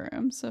need separate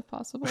rooms if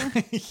possible.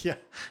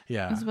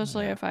 Yeah.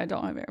 Especially if I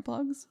don't have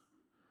earplugs.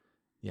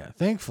 Yeah.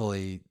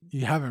 Thankfully,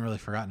 you haven't really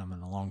forgotten them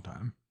in a long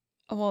time.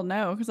 Well,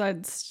 no, because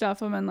I'd stuff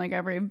them in like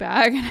every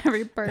bag and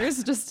every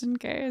purse just in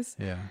case.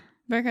 Yeah.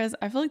 Because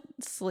I feel like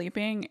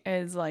sleeping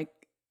is like,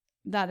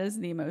 that is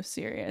the most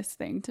serious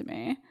thing to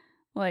me.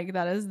 Like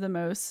that is the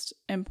most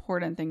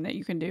important thing that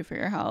you can do for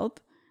your health.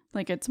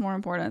 Like it's more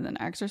important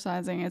than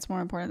exercising. It's more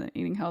important than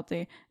eating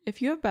healthy.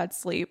 If you have bad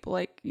sleep,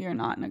 like you're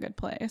not in a good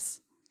place.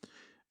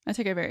 I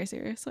take it very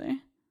seriously.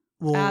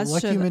 Well,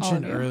 like you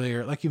mentioned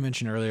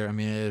earlier, I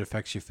mean, it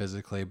affects you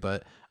physically,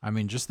 but I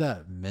mean, just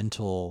that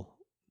mental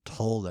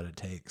toll that it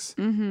takes.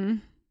 Mm-hmm.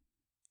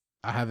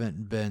 I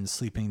haven't been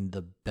sleeping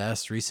the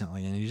best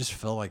recently, and you just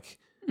feel like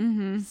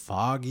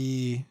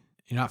foggy.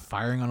 You're not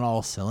firing on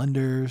all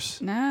cylinders.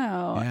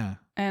 No. Yeah.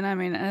 And I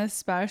mean,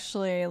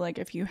 especially like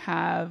if you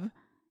have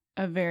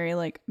a very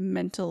like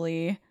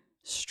mentally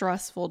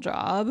stressful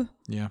job.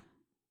 Yeah.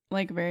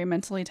 Like very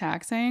mentally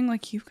taxing.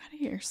 Like you've got to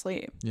get your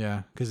sleep.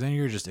 Yeah. Because then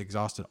you're just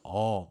exhausted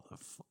all the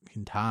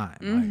fucking time.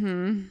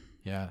 Like,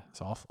 yeah.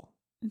 It's awful.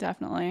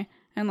 Definitely.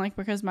 And like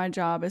because my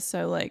job is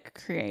so like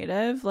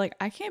creative, like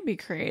I can't be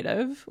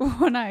creative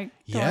when I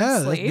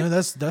don't sleep.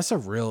 That's a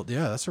real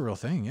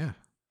thing. Yeah.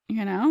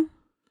 You know?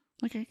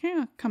 Like I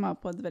can't come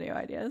up with video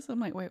ideas. I'm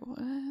like, wait, what?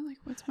 Like,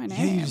 what's my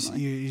name? Yeah,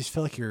 you just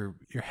feel like your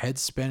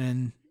head's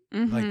spinning.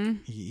 Like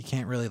you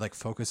can't really like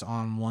focus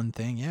on one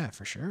thing. Yeah,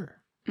 for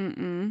sure.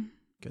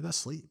 Get that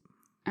sleep.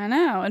 I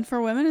know, and for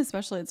women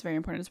especially, it's very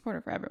important. It's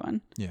important for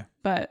everyone. Yeah.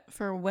 But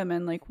for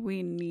women, like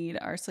we need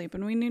our sleep,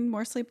 and we need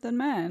more sleep than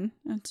men.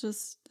 It's a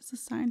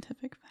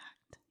scientific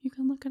fact. You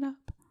can look it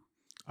up.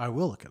 I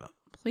will look it up.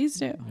 Please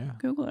do. Yeah.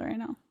 Google it right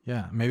now.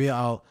 Yeah. Maybe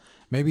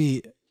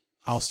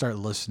I'll start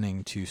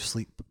listening to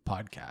sleep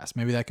podcasts.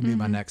 Maybe that can be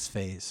my next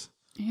phase.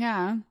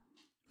 Yeah.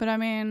 But I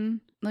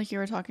mean, like you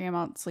were talking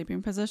about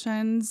sleeping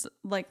positions,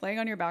 like laying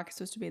on your back is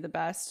supposed to be the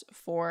best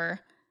for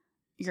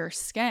your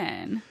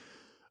skin.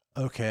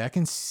 Okay, I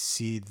can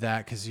see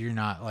that because you're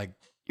not like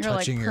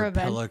touching your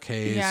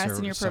pillowcase. Yes,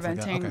 and you're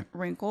preventing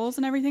wrinkles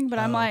and everything. But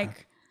I'm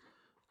like,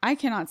 I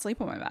cannot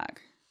sleep on my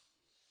back.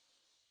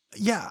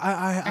 Yeah,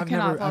 I've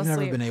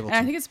never been able to.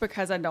 And I think it's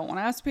because I don't want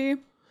to SP,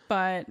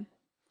 but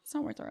it's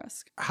not worth the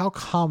risk. How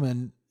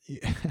common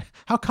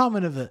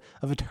of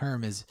a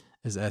term is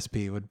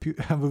SP?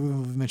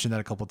 We've mentioned that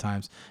a couple of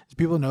times. Do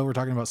people know we're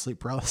talking about sleep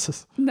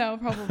paralysis? No,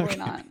 probably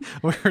not.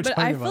 But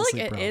I feel like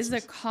it is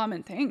a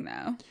common thing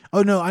though.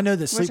 Oh no, I know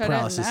that sleep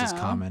paralysis is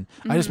common.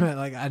 I just meant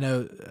like I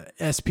know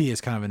SP is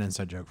kind of an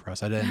inside joke for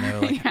us. I didn't know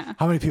like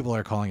how many people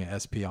are calling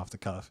it SP off the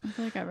cuff. I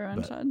feel like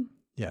everyone should.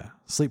 Yeah,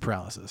 sleep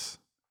paralysis.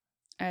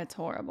 It's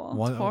horrible.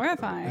 It's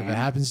horrifying. If it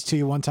happens to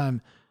you one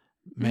time,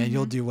 man,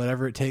 you'll do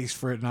whatever it takes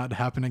for it not to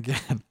happen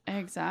again.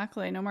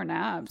 Exactly. No more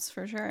naps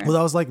for sure. Well,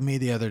 that was like me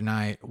the other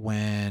night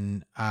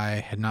when I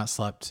had not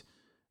slept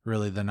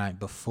really the night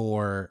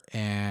before.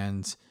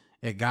 And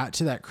it got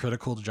to that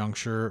critical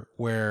juncture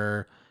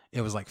where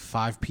it was like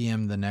 5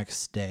 p.m. the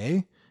next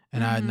day.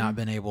 And I had not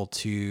been able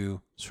to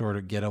sort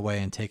of get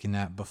away and take a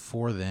nap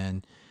before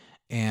then.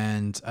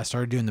 And I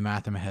started doing the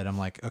math in my head. I'm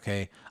like,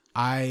 okay,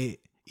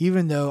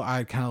 even though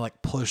I kind of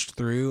like pushed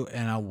through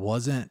and I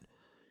wasn't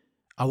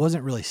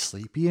really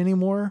sleepy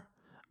anymore,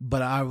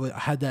 but I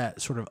had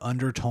that sort of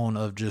undertone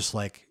of just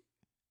like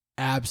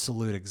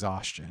absolute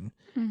exhaustion.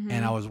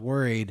 And I was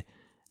worried,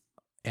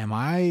 am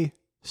I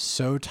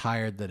so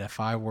tired that if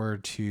I were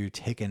to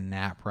take a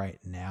nap right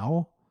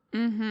now,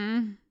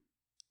 am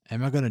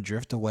I going to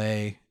drift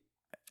away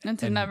and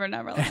to never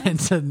and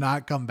to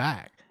not come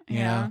back? You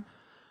know?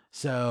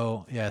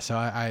 So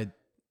I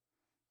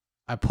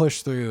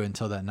pushed through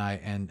until that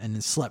night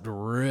and slept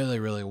really,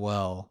 really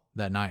well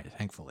that night,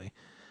 thankfully.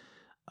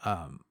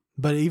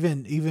 But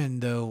even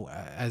though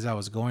as I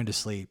was going to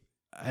sleep,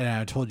 and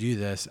I told you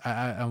this,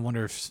 I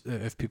wonder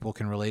if people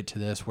can relate to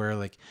this, where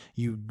like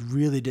you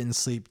really didn't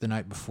sleep the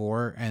night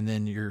before, and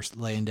then you're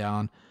laying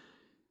down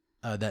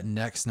that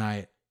next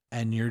night,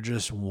 and you're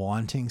just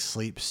wanting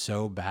sleep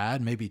so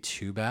bad, maybe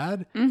too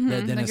bad,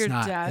 that then like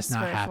it's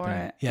not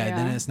happening.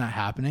 Then it's not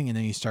happening, and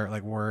then you start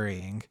like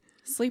worrying.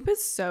 Sleep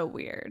is so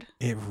weird.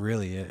 It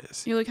really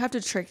is. You like have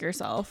to trick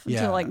yourself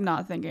into like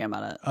not thinking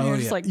about it. Oh, you're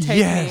just like,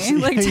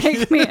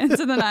 take me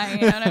into the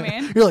night. You know what I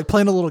mean? You're like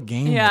playing a little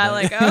game. Yeah,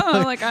 like,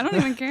 oh, like I don't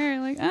even care.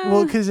 Like,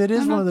 well, because it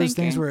is one of those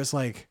things where it's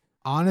like,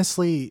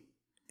 honestly,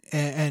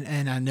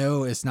 and I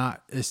know it's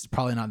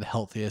probably not the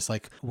healthiest.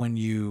 Like when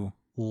you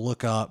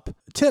look up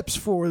tips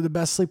for the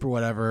best sleep or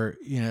whatever,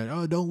 you know,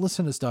 oh, don't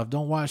listen to stuff,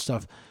 don't watch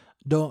stuff,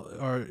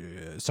 or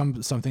some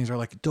things are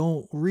like,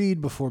 don't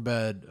read before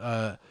bed,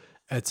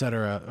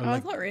 etc. I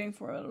thought reading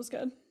before bed was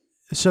good.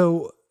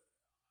 So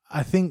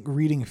I think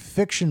reading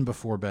fiction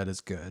before bed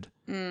is good.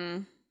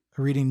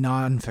 Reading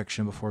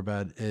nonfiction before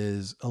bed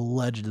is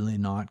allegedly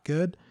not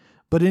good.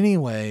 But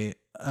anyway,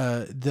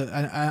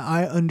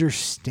 I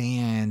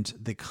understand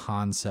the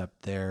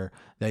concept there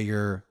that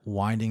you're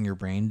winding your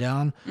brain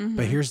down.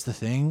 But here's the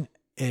thing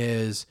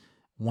is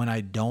when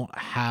I don't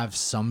have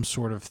some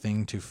sort of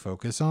thing to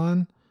focus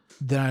on,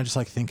 then I just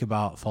like think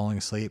about falling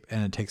asleep,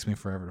 and it takes me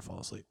forever to fall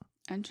asleep.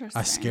 Interesting.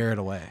 I scare it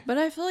away. But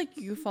I feel like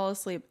you fall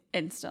asleep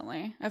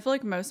instantly. I feel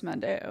like most men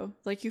do.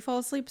 Like you fall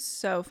asleep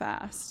so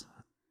fast.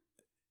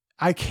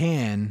 I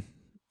can.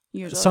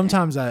 Usually.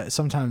 Sometimes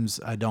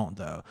I don't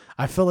though.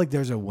 I feel like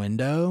there's a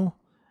window,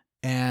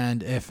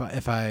 and if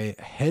I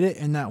hit it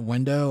in that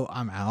window,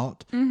 I'm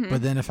out.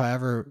 But then if I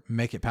ever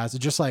make it past it,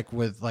 just like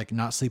with like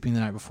not sleeping the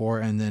night before,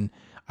 and then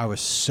I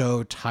was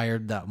so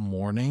tired that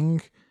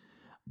morning.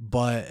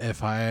 But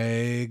if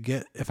I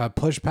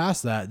push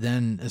past that,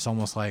 then it's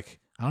almost like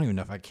I don't even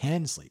know if I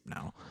can sleep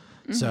now.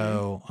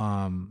 So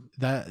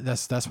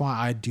that's why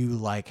I do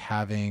like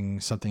having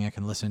something I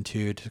can listen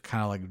to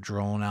kind of like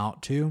drone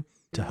out to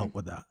help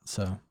with that.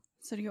 So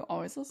do you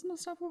always listen to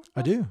stuff before?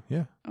 I do,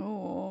 yeah.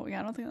 Oh, yeah,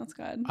 I don't think that's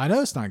good. I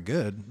know it's not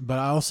good, but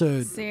I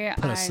also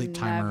put a sleep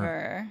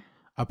timer.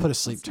 I put a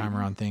sleep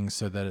timer on things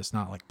so that it's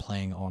not like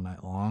playing all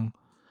night long.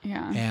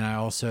 Yeah. And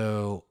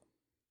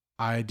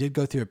I did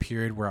go through a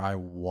period where I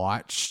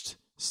watched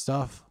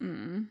stuff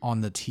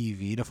on the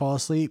TV to fall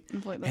asleep,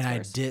 and I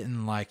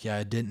didn't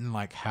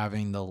like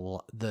having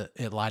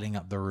it lighting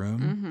up the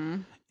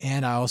room.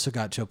 And I also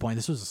got to a point,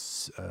 this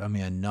was a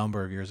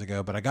number of years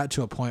ago, but I got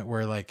to a point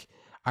where like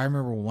I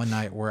remember one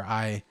night where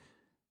I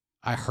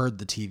heard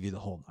the TV the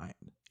whole night,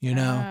 you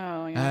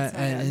know.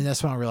 And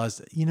that's when I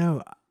realized, you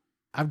know,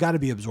 I've got to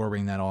be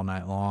absorbing that all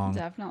night long.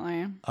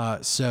 Definitely.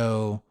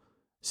 So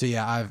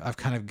yeah, I've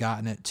kind of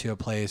gotten it to a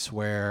place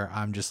where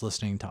I'm just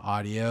listening to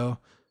audio.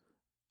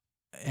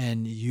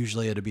 And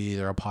usually it'll be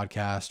either a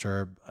podcast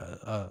or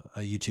a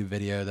YouTube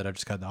video that I've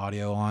just got the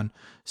audio on,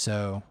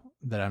 so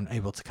that I'm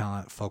able to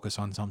kind of focus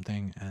on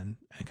something and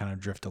kind of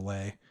drift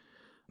away.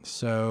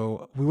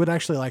 So we would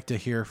actually like to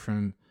hear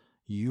from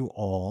you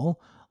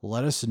all.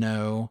 Let us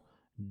know,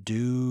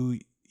 do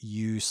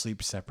you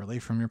sleep separately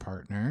from your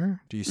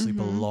partner? Do you sleep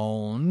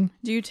alone?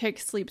 Do you take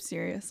sleep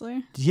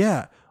seriously?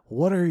 Yeah.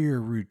 What are your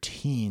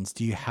routines?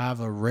 Do you have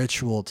a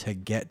ritual to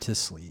get to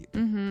sleep?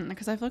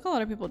 Because I feel like a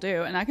lot of people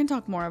do, and I can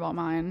talk more about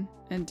mine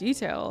in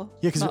detail.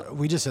 Yeah, because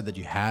we just said that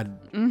you had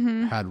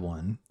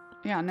one.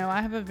 Yeah, no,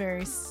 I have a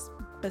very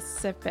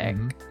specific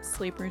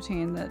sleep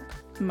routine that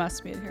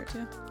must be adhered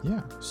to.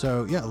 Yeah,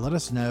 so yeah, let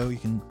us know. You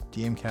can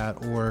DM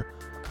Kat, or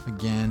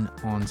again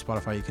on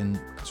Spotify, you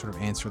can sort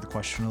of answer the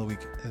question of the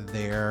week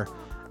there.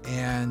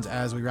 And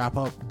as we wrap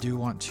up, do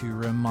want to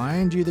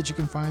remind you that you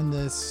can find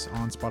this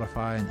on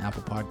Spotify and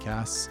Apple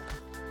Podcasts,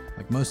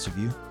 like most of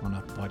you on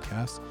Apple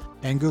Podcasts,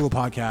 and Google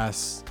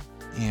Podcasts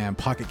and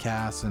Pocket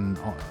Casts and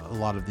a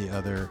lot of the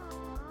other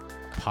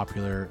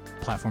popular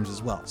platforms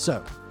as well.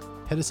 So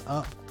hit us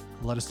up,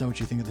 let us know what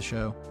you think of the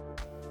show,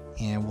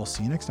 and we'll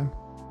see you next time.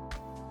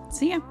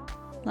 See ya.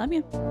 Love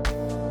you.